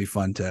I think that'd be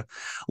fun to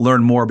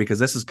learn more, because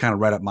this is kind of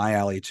right up my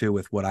alley too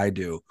with what I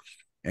do,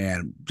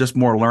 and just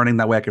more learning.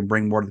 That way I can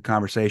bring more to the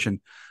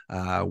conversation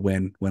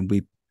when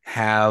we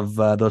have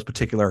those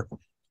particular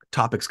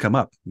topics come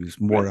up.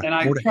 Just more. And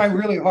I try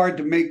really hard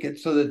to make it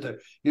so that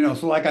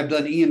so like I've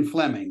done Ian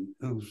Fleming,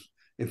 who's,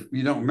 if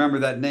you don't remember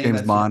that name,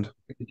 James Bond.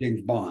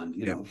 James Bond,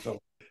 So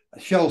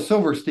Shel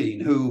Silverstein,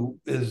 who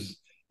is,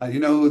 have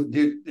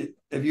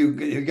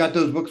you got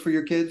those books for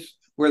your kids?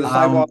 Where the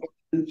Sidewalk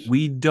Ends?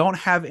 We don't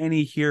have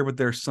any here, but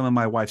there's some in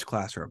my wife's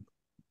classroom.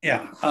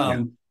 Yeah.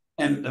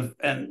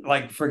 And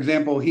like, for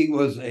example, he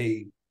was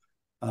a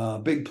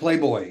big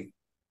Playboy.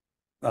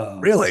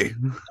 Really?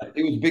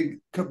 He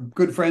was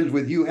good friends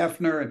with Hugh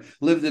Hefner and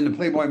lived in the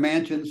Playboy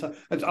Mansion. So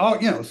it's all,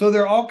 so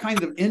there are all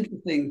kinds of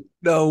interesting.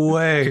 No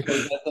way.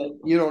 That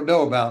you don't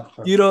know about.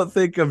 You don't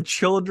think of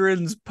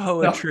children's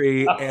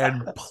poetry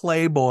and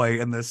Playboy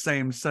in the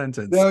same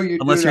sentence. No, you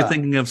unless do you're not.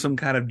 thinking of some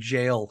kind of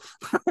jail.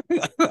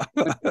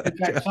 In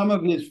fact, some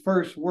of his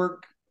first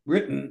work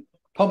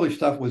published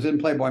stuff was in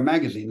Playboy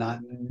magazine.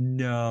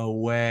 No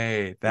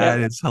way.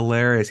 That is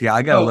hilarious. Yeah,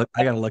 I gotta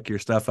look your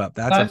stuff up.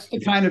 That's the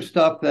kind of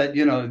stuff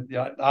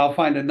that I'll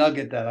find a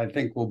nugget that I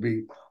think will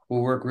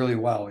work really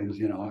well.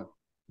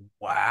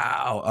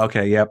 Wow.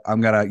 Okay. Yep.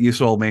 You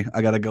sold me.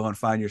 I gotta go and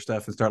find your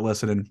stuff and start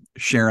listening,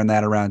 sharing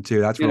that around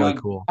too. That's You really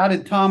know, cool. how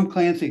did Tom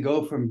Clancy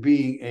go from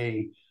being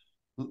a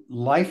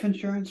life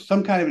insurance,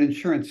 some kind of an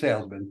insurance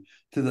salesman,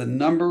 to the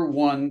number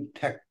one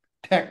tech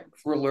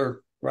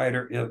thriller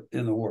writer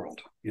in the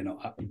world?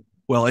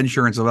 Well,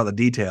 insurance is about the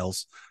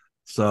details.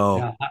 So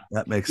Yeah,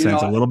 that makes you know,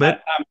 sense a little bit.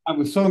 I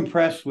was so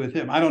impressed with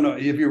him. I don't know.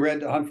 Have you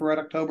read Hunt for Red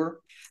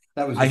October?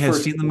 That was I the have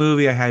first seen the book.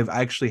 movie. I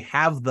actually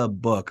have the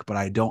book, but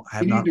I have You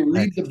need not to read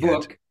read the it yet.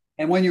 book.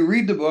 And when you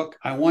read the book,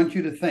 I want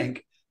you to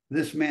think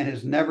this man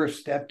has never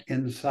stepped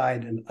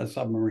inside a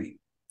submarine.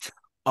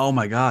 Oh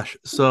my gosh.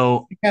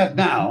 So He has I'm trying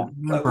to now,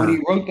 but when he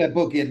remember. wrote that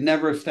book, he had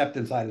never stepped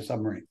inside a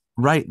submarine.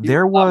 Right.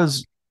 You love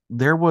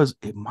There was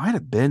it might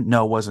have been,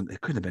 no, it wasn't.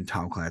 It couldn't have been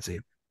Tom Clancy.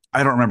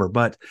 I don't remember,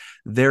 but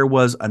there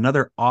was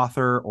another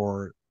author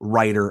or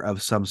writer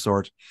of some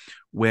sort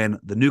when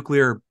the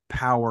nuclear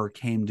power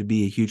came to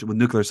be a huge when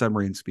nuclear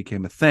submarines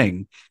became a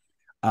thing.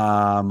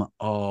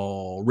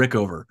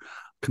 Rickover.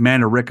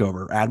 Commander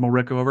Rickover, Admiral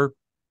Rickover.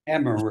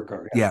 Admiral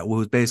Ricker. Yeah. Yeah, who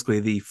was basically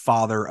the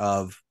father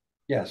of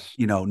Yes.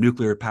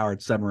 nuclear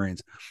powered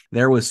submarines.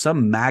 There was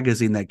some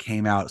magazine that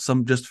came out,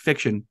 some just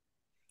fiction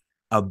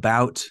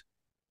about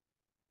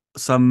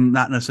some,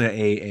 not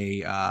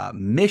necessarily a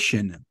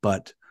mission,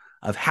 but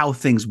of how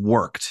things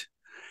worked.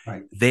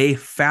 Right. They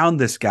found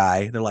this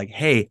guy. They're like,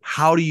 "Hey,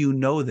 how do you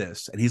know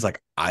this?" And he's like,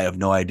 "I have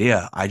no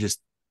idea. I just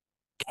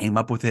came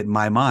up with it in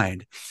my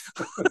mind."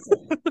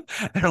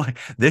 They're like,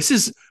 "This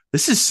is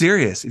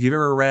serious." If you've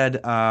ever read,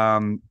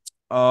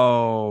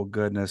 oh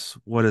goodness,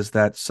 what is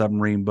that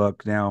submarine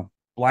book now?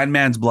 Blind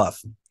Man's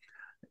Bluff.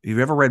 If you've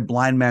ever read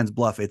Blind Man's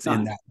Bluff, it's in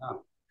None. that.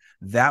 No.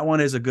 That one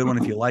is a good one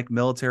if you like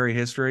military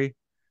history.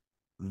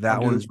 I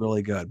That one do. is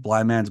really good.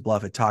 Blind Man's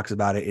Bluff. It talks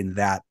about it in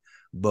that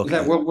Is book.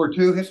 that World War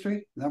II history?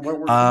 Is that World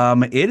War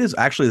II? It is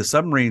actually the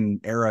submarine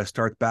era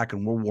starts back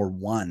in World War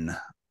One,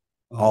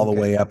 Oh, all the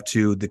okay. way up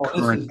to the Oh,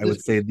 this current. is I this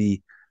would say is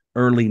the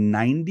early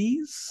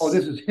 '90s.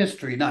 this is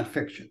history, not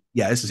fiction.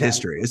 Yeah, this is Yeah.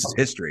 history. This is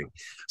Okay. history.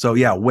 So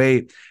yeah,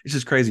 it's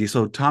just crazy.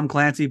 So Tom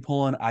Clancy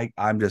pulling, I'm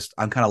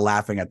kind of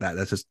laughing at that.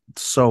 That's just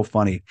so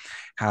funny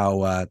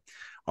how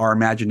our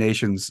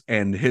imaginations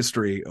and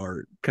history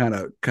or kind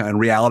of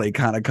reality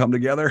kind of come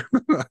together.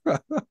 Yeah.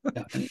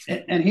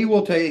 And he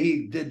will tell you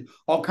he did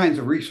all kinds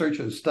of research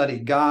and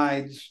studied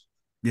guides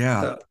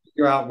Yeah. to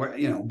figure out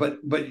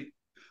but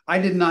I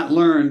did not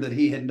learn that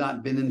he had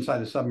not been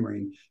inside a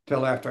submarine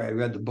till after I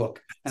read the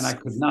book. And I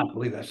could not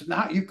believe it. I said,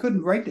 no, you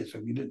couldn't write this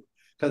if you didn't,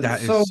 because That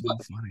it's so is so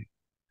funny.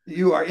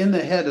 you are in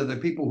the head of the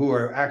people who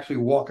are actually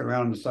walking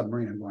around in the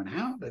submarine and going,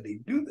 how did he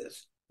do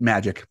this?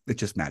 Magic. It's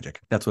just magic.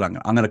 That's what I'm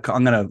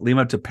gonna leave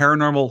it to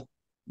paranormal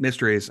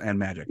mysteries and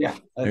magic. Yeah,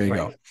 There that's you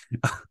right.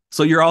 go.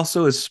 So you're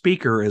also a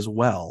speaker as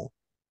well.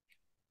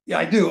 Yeah,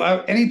 I do.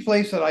 Any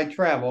place that I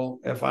travel,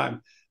 if I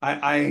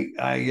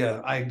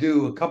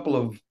do a couple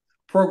of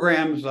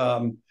programs.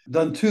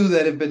 Done two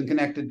that have been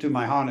connected to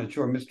my haunted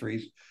shore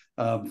mysteries.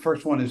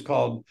 First one is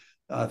called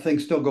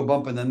 "Things Still Go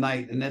Bump in the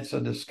Night," and it's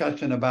a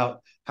discussion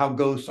about how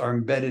ghosts are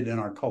embedded in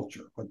our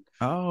culture. What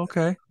Oh,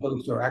 okay.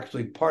 ghosts are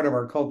actually part of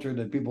our culture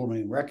that people don't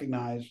even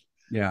recognize.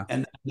 Yeah.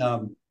 And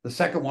the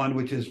second one,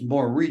 which is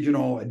more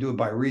regional, I do it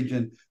by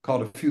region,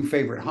 called A Few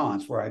Favorite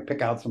Haunts, where I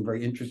pick out some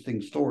very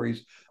interesting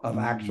stories of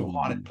actual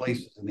haunted Mm,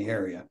 places in the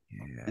area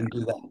yeah. and do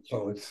that.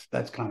 So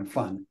that's kind of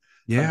fun.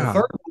 The Yeah.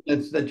 third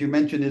one that you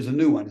mentioned is a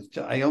new one.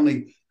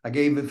 I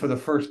gave it for the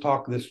first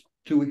talk this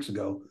 2 weeks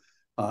ago.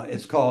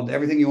 It's called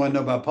Everything You Want to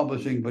Know About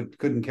Publishing But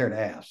Couldn't Care to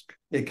Ask.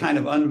 It kind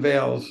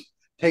of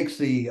takes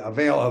the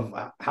veil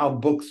of how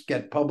books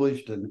get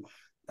published and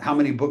how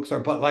many books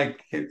are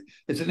like.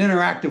 It's an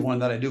interactive one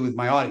that I do with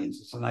my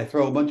audiences, and I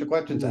throw a bunch of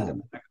questions at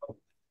them. Cool.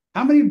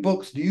 How many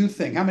books do you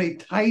think? How many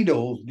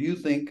titles do you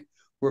think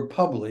were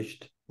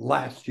published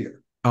last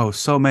year? Oh,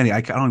 so many.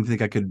 I don't even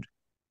think I could.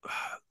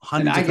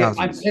 And Hundreds of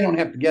thousands. they don't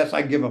have to guess.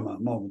 I give them a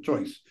multiple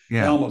choice. They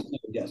Yeah. almost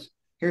never guess.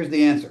 Here's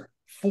the answer: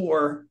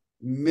 4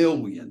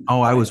 million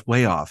Oh, I titles. was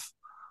way off.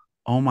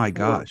 Oh my Four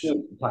gosh.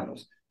 million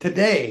titles.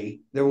 Today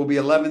there will be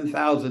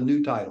 11,000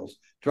 new titles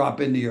drop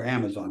into your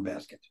Amazon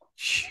basket.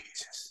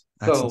 Jesus.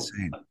 That's So,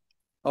 insane.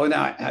 oh,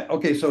 now,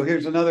 okay. So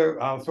here's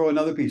another. I'll throw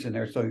another piece in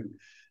there.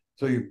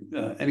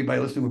 Anybody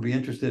listening would be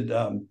interested.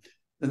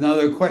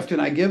 Another question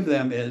I give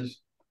them is,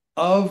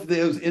 of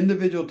those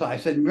individual titles.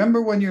 I said,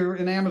 remember when you're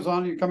in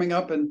Amazon, you're coming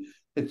up and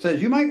it says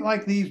you might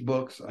like these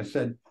books. I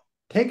said,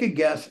 take a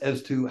guess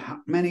as to how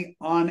many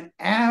on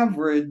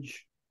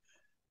average,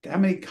 how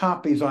many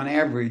copies on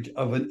average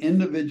of an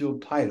individual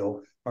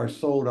title are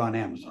sold on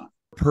Amazon.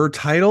 Per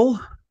title?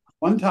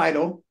 One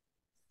title,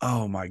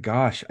 Oh my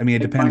gosh. I mean,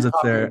 it like my depends if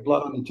copy they're, of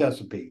Blood on the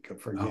Chesapeake,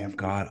 for oh example.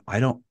 God. I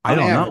On don't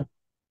average,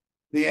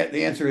 know.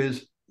 the answer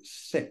is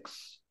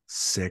six.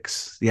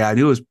 Six. Yeah, I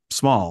knew it was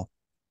small,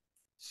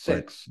 but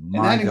Six. And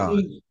my God.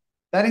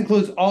 that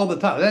includes all the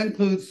titles. That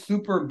includes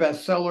super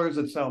bestsellers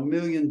that sell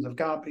millions of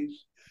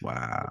copies.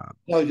 Wow.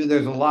 Tells you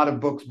there's a lot of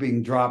books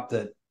being dropped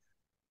that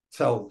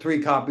sell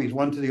three copies,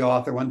 one to the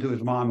author, one to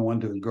his mom, and one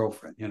to his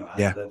girlfriend.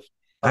 Yeah.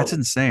 That's Oh,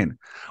 insane.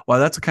 Well,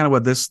 that's kind of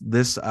what this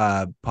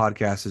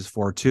podcast is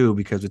for too,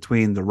 because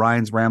between the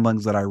Ryan's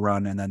ramblings that I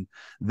run and then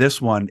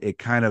this one, it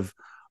kind of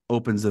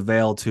opens the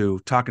veil to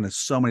talking to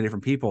so many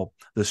different people,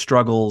 the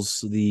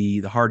struggles, the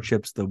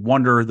hardships, the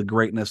wonder, the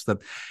greatness,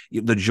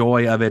 the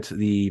joy of it,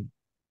 the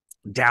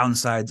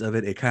downsides of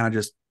it. It kind of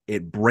just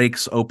it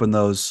breaks open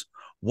those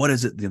what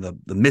is it,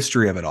 the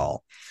mystery of it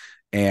all.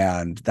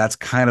 And that's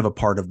kind of a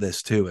part of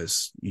this too,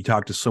 is you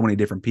talk to so many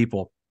different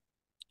people.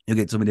 You'll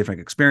get so many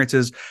different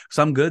experiences,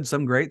 some good,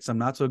 some great, some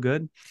not so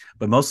good,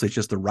 but mostly it's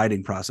just the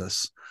writing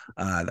process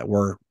that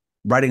we're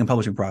writing and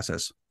publishing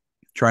process,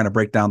 trying to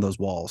break down those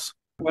walls.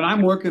 when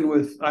I'm working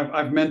with,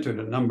 I've mentored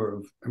a number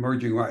of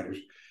emerging writers,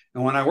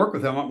 and when I work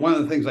with them, one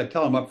of the things I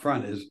tell them up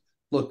front is,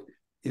 look,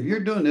 if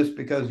you're doing this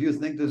because you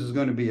think this is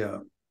going to be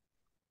a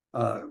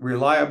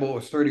reliable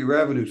or sturdy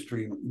revenue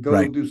stream, go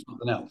Right. do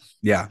something else.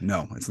 Yeah.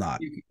 No, it's not.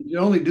 You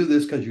only do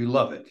this because you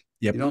love it.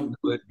 Yep. You don't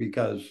do it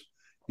because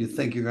you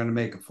think you're going to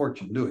make a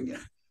fortune doing it.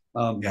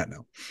 Yeah.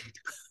 No.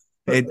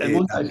 And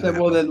once I said,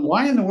 well, then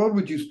why in the world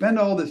would you spend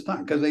all this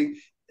time? Because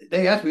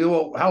they asked me,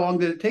 well, how long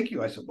did it take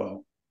you? I said,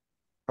 well,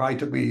 probably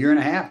took me a year and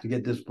a half to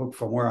get this book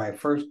from where I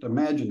first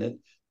imagined it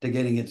to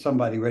getting it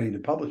somebody ready to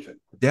publish it.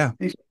 Yeah.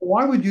 He said, well,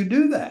 why would you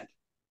do that?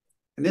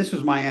 And this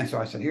was my answer.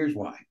 I said, here's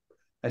why.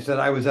 I said,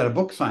 I was at a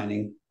book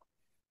signing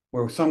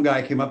where some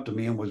guy came up to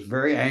me and was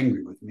very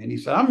angry with me. And he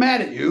said, I'm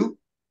mad at you.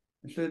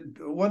 I said,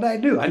 what did I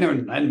do? I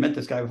hadn't met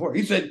this guy before.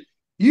 He said,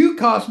 you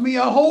cost me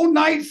a whole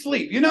night's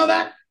sleep. You know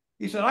that?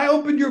 He said, I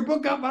opened your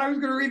book up and I was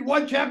going to read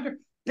one chapter.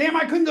 Damn,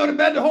 I couldn't go to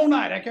bed the whole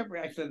night.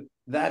 I said,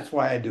 that's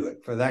why I do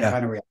it, for that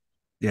kind of reaction.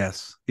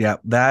 Yes. Yeah.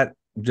 That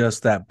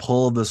just that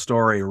pull of the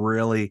story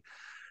really,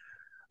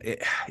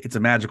 it's a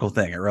magical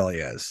thing. It really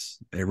is.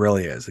 It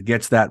really is. It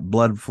gets that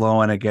blood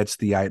flowing. It gets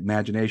the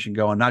imagination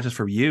going, not just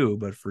for you,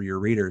 but for your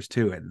readers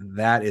too. And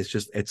that is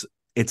just, it's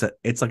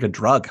like a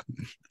drug.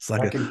 It's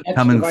like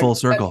coming full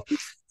circle.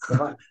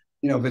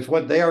 If it's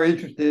what they are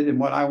interested in,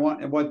 what I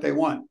want and what they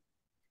want.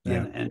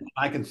 Yeah. And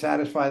I can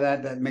satisfy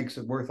that makes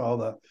it worth all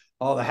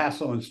the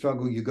hassle and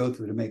struggle you go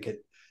through to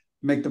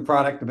make the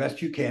product the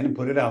best you can and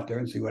put it out there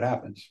and see what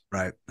happens.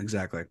 Right.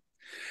 Exactly.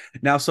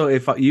 Now, so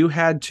if you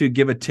had to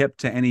give a tip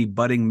to any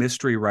budding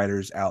mystery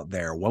writers out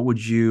there,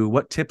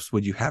 what tips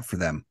would you have for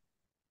them?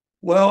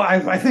 Well,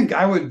 I think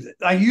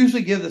I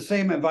usually give the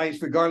same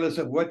advice regardless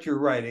of what you're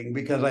writing,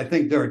 because I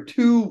think there are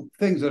two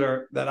things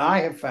that I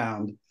have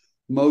found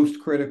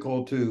most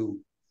critical to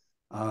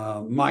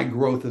my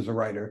growth as a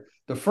writer.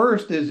 The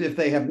first is, if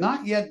they have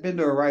not yet been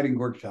to a writing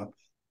workshop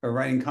or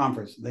writing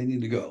conference, they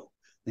need to go.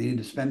 They need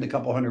to spend a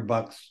couple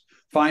 $100,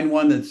 find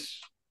one that's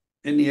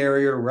in the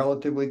area,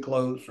 relatively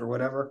close or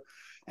whatever,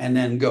 and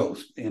then go.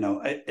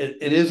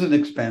 It is an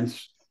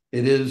expense.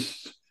 It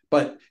is,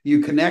 but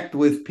you connect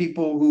with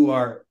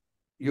people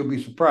you'll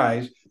be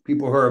surprised,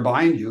 people who are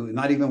behind you,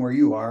 not even where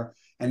you are,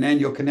 and then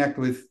you'll connect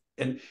with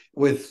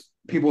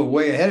people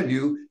way ahead of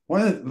you.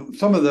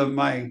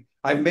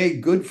 I've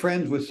made good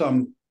friends with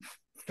some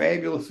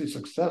fabulously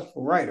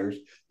successful writers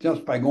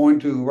just by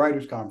going to a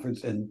writers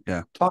conference and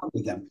talking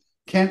with them.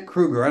 Kent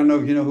Kruger, I don't know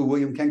if you know who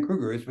William Kent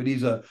Kruger is, but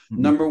he's a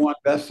number one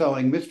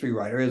best-selling mystery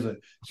writer. He has a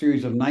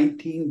series of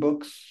 19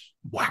 books.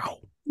 Wow.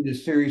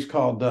 This series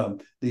called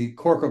the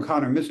Cork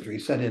O'Connor Mystery,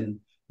 set in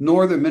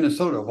northern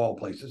Minnesota, of all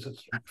places.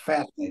 It's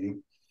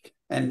fascinating.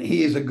 And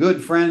he is a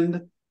good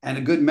friend and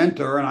a good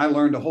mentor, and I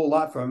learned a whole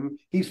lot from him.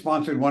 He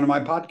sponsored one of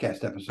my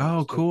podcast episodes.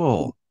 Oh,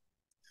 cool.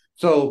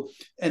 So,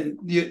 and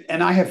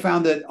I have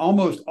found that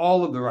almost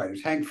all of the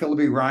writers, Hank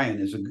Philby Ryan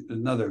is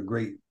another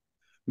great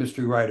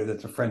mystery writer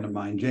that's a friend of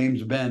mine,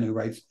 James Ben, who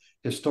writes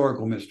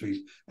historical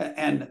mysteries,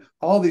 and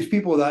all these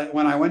people that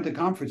when I went to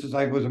conferences,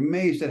 I was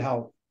amazed at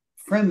how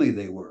friendly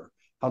they were,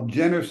 how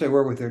generous they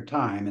were with their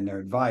time and their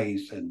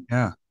advice. And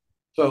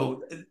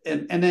so,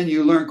 and then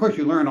you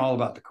learn all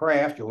about the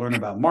craft, you learn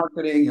about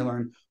marketing, you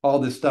learn all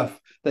this stuff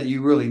that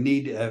you really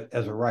need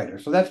as a writer.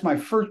 So that's my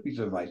first piece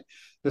of advice.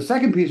 The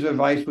second piece of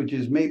advice, which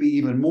is maybe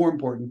even more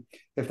important,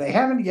 if they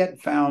haven't yet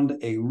found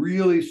a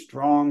really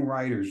strong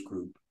writers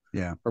group,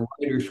 a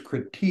writer's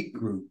critique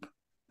group,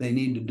 they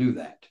need to do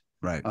that.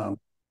 Right.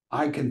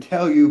 I can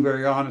tell you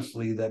very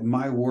honestly that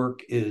my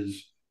work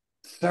is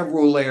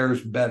several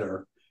layers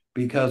better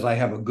because I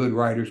have a good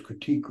writer's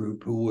critique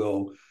group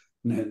who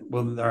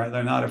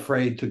they're not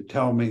afraid to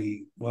tell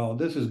me, well,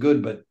 this is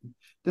good, but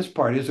this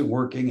part isn't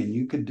working and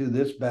you could do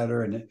this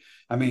better. And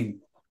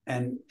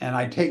and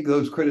I take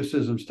those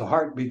criticisms to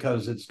heart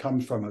because it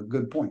comes from a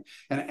good point.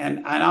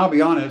 And I'll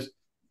be honest,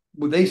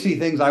 they see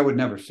things I would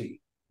never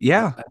see.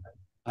 Yeah.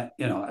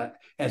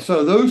 And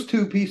so those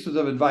two pieces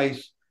of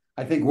advice,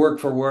 I think, work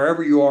for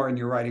wherever you are in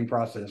your writing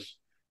process.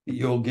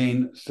 You'll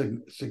gain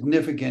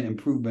significant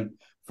improvement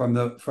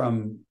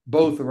from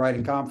both the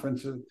writing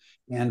conferences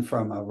and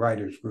from a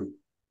writers group.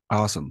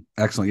 Awesome.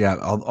 Excellent. Yeah.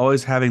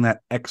 Always having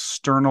that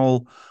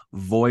external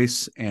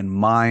voice and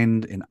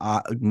mind and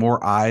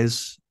more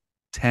eyes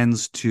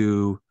tends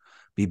to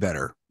be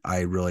better.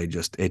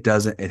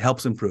 It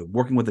helps improve.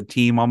 Working with a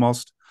team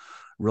almost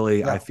really,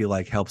 Yeah. I feel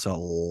like helps a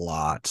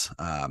lot.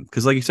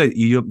 Because like you said,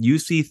 you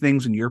see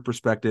things in your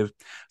perspective.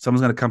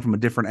 Someone's going to come from a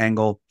different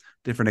angle,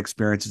 different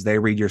experiences. They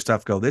read your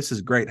stuff, go, this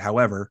is great.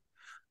 However,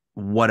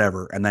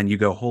 whatever. And then you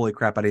go, holy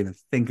crap, I didn't even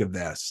think of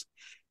this.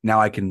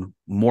 Now I can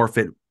morph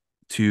it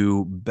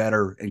to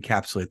better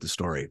encapsulate the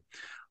story.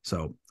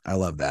 So I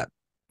love that.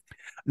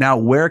 Now,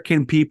 where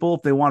can people,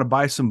 if they want to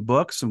buy some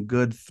books, some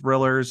good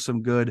thrillers,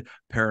 some good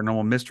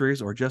paranormal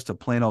mysteries, or just a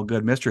plain old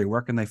good mystery,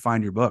 where can they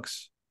find your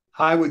books?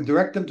 I would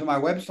direct them to my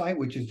website,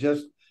 which is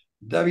just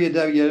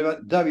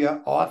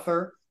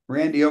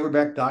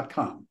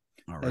www.authorrandyoverbeck.com.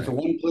 All It's a right.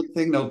 one-click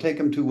thing. They'll take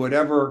them to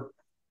whatever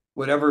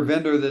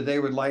vendor that they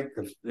would like.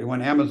 If they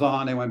want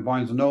Amazon, they want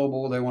Barnes and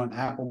Noble, they want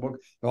Apple Book,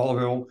 they're all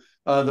available.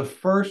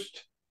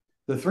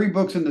 The 3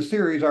 books in the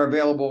series are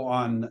available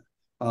on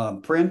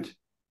print,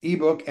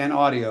 ebook, and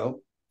audio.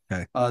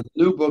 Okay. The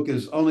new book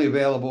is only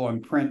available on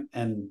print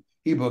and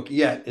ebook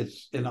yet.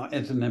 It's in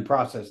the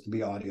process to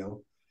be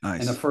audio. And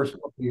the Nice. first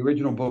book, the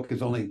original book,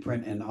 is only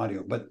print and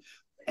audio. But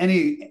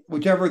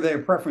whichever their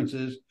preference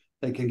is,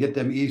 they can get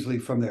them easily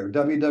from there.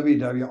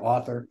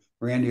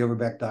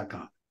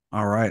 www.authorrandyoverbeck.com.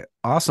 All right.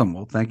 Awesome.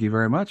 Well, thank you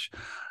very much.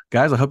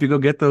 Guys, I hope you go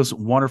get those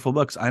wonderful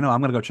books. I know I'm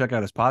going to go check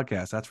out his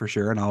podcast, that's for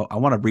sure. And I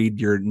want to read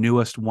your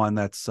newest one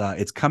that's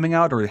it's coming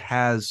out, or it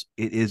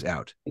is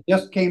out. It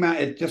just came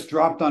out. It just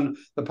dropped on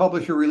the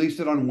publisher,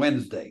 released it on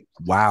Wednesday.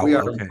 Wow. We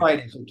are on Okay.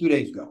 Friday, so 2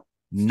 days ago.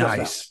 It's just out.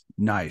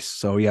 Nice.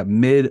 So yeah,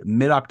 mid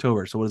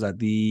October. So what is that?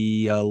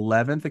 The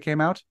 11th it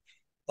came out?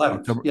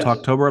 11th, yes.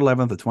 October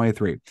 11th of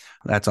 23.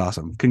 That's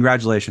awesome.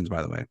 Congratulations,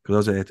 by the way.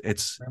 Because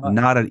it's Very much.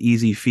 not an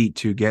easy feat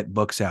to get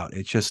books out.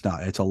 It's just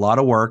not. It's a lot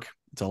of work.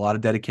 It's a lot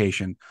of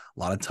dedication, a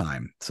lot of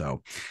time.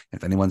 So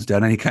if anyone's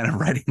done any kind of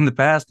writing in the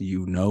past,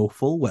 you know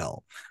full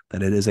well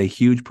that it is a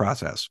huge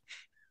process.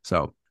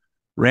 So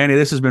Randy,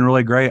 this has been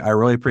really great. I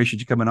really appreciate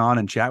you coming on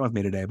and chatting with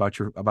me today about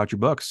your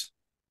books.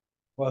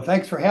 Well,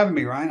 thanks for having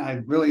me, Ryan. I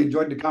really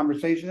enjoyed the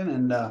conversation,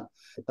 and I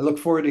look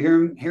forward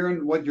to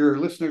hearing what your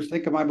listeners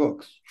think of my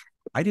books.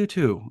 I do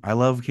too. I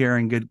love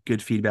hearing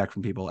good feedback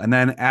from people. And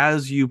then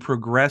as you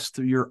progress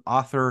through your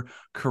author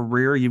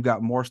career, you've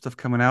got more stuff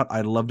coming out.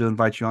 I'd love to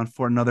invite you on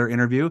for another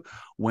interview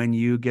when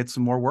you get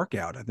some more work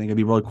out. I think it'd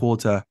be really cool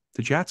to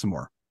chat some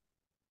more.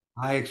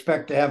 I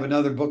expect to have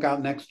another book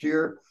out next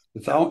year.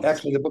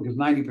 Actually, the book is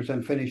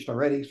 90% finished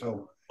already,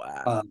 so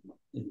Wow.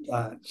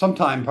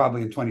 sometime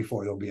probably in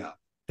 24 it'll be out.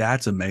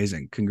 That's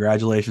amazing.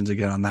 Congratulations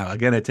again on that.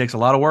 Again, it takes a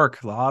lot of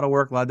work, a lot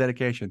of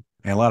dedication,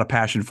 and a lot of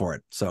passion for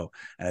it. So,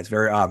 and it's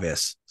very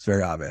obvious. It's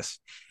very obvious.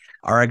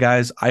 All right,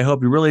 guys, I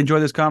hope you really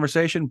enjoyed this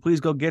conversation. Please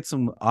go get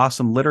some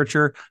awesome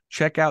literature.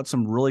 Check out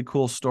some really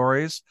cool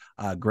stories,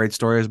 great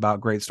stories about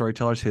great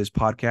storytellers, his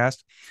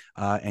podcast,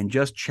 and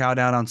just chow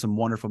down on some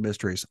wonderful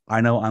mysteries.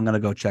 I know I'm going to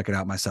go check it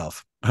out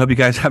myself. I hope you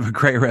guys have a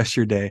great rest of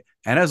your day.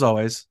 And as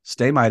always,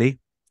 stay mighty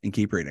and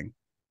keep reading.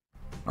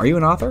 Are you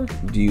an author?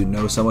 Do you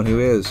know someone who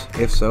is?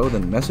 If so,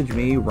 then message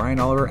me, Ryan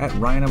Oliver, at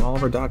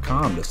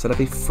ryanmoliver.com to set up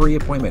a free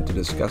appointment to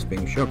discuss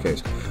being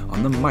showcased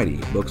on the Mighty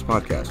Books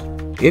podcast.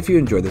 If you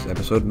enjoyed this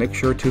episode, make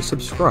sure to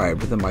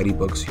subscribe to the Mighty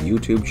Books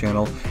YouTube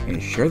channel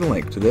and share the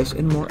link to this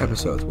and more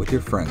episodes with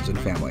your friends and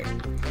family.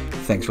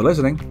 Thanks for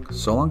listening.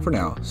 So long for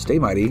now. Stay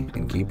mighty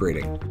and keep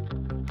reading.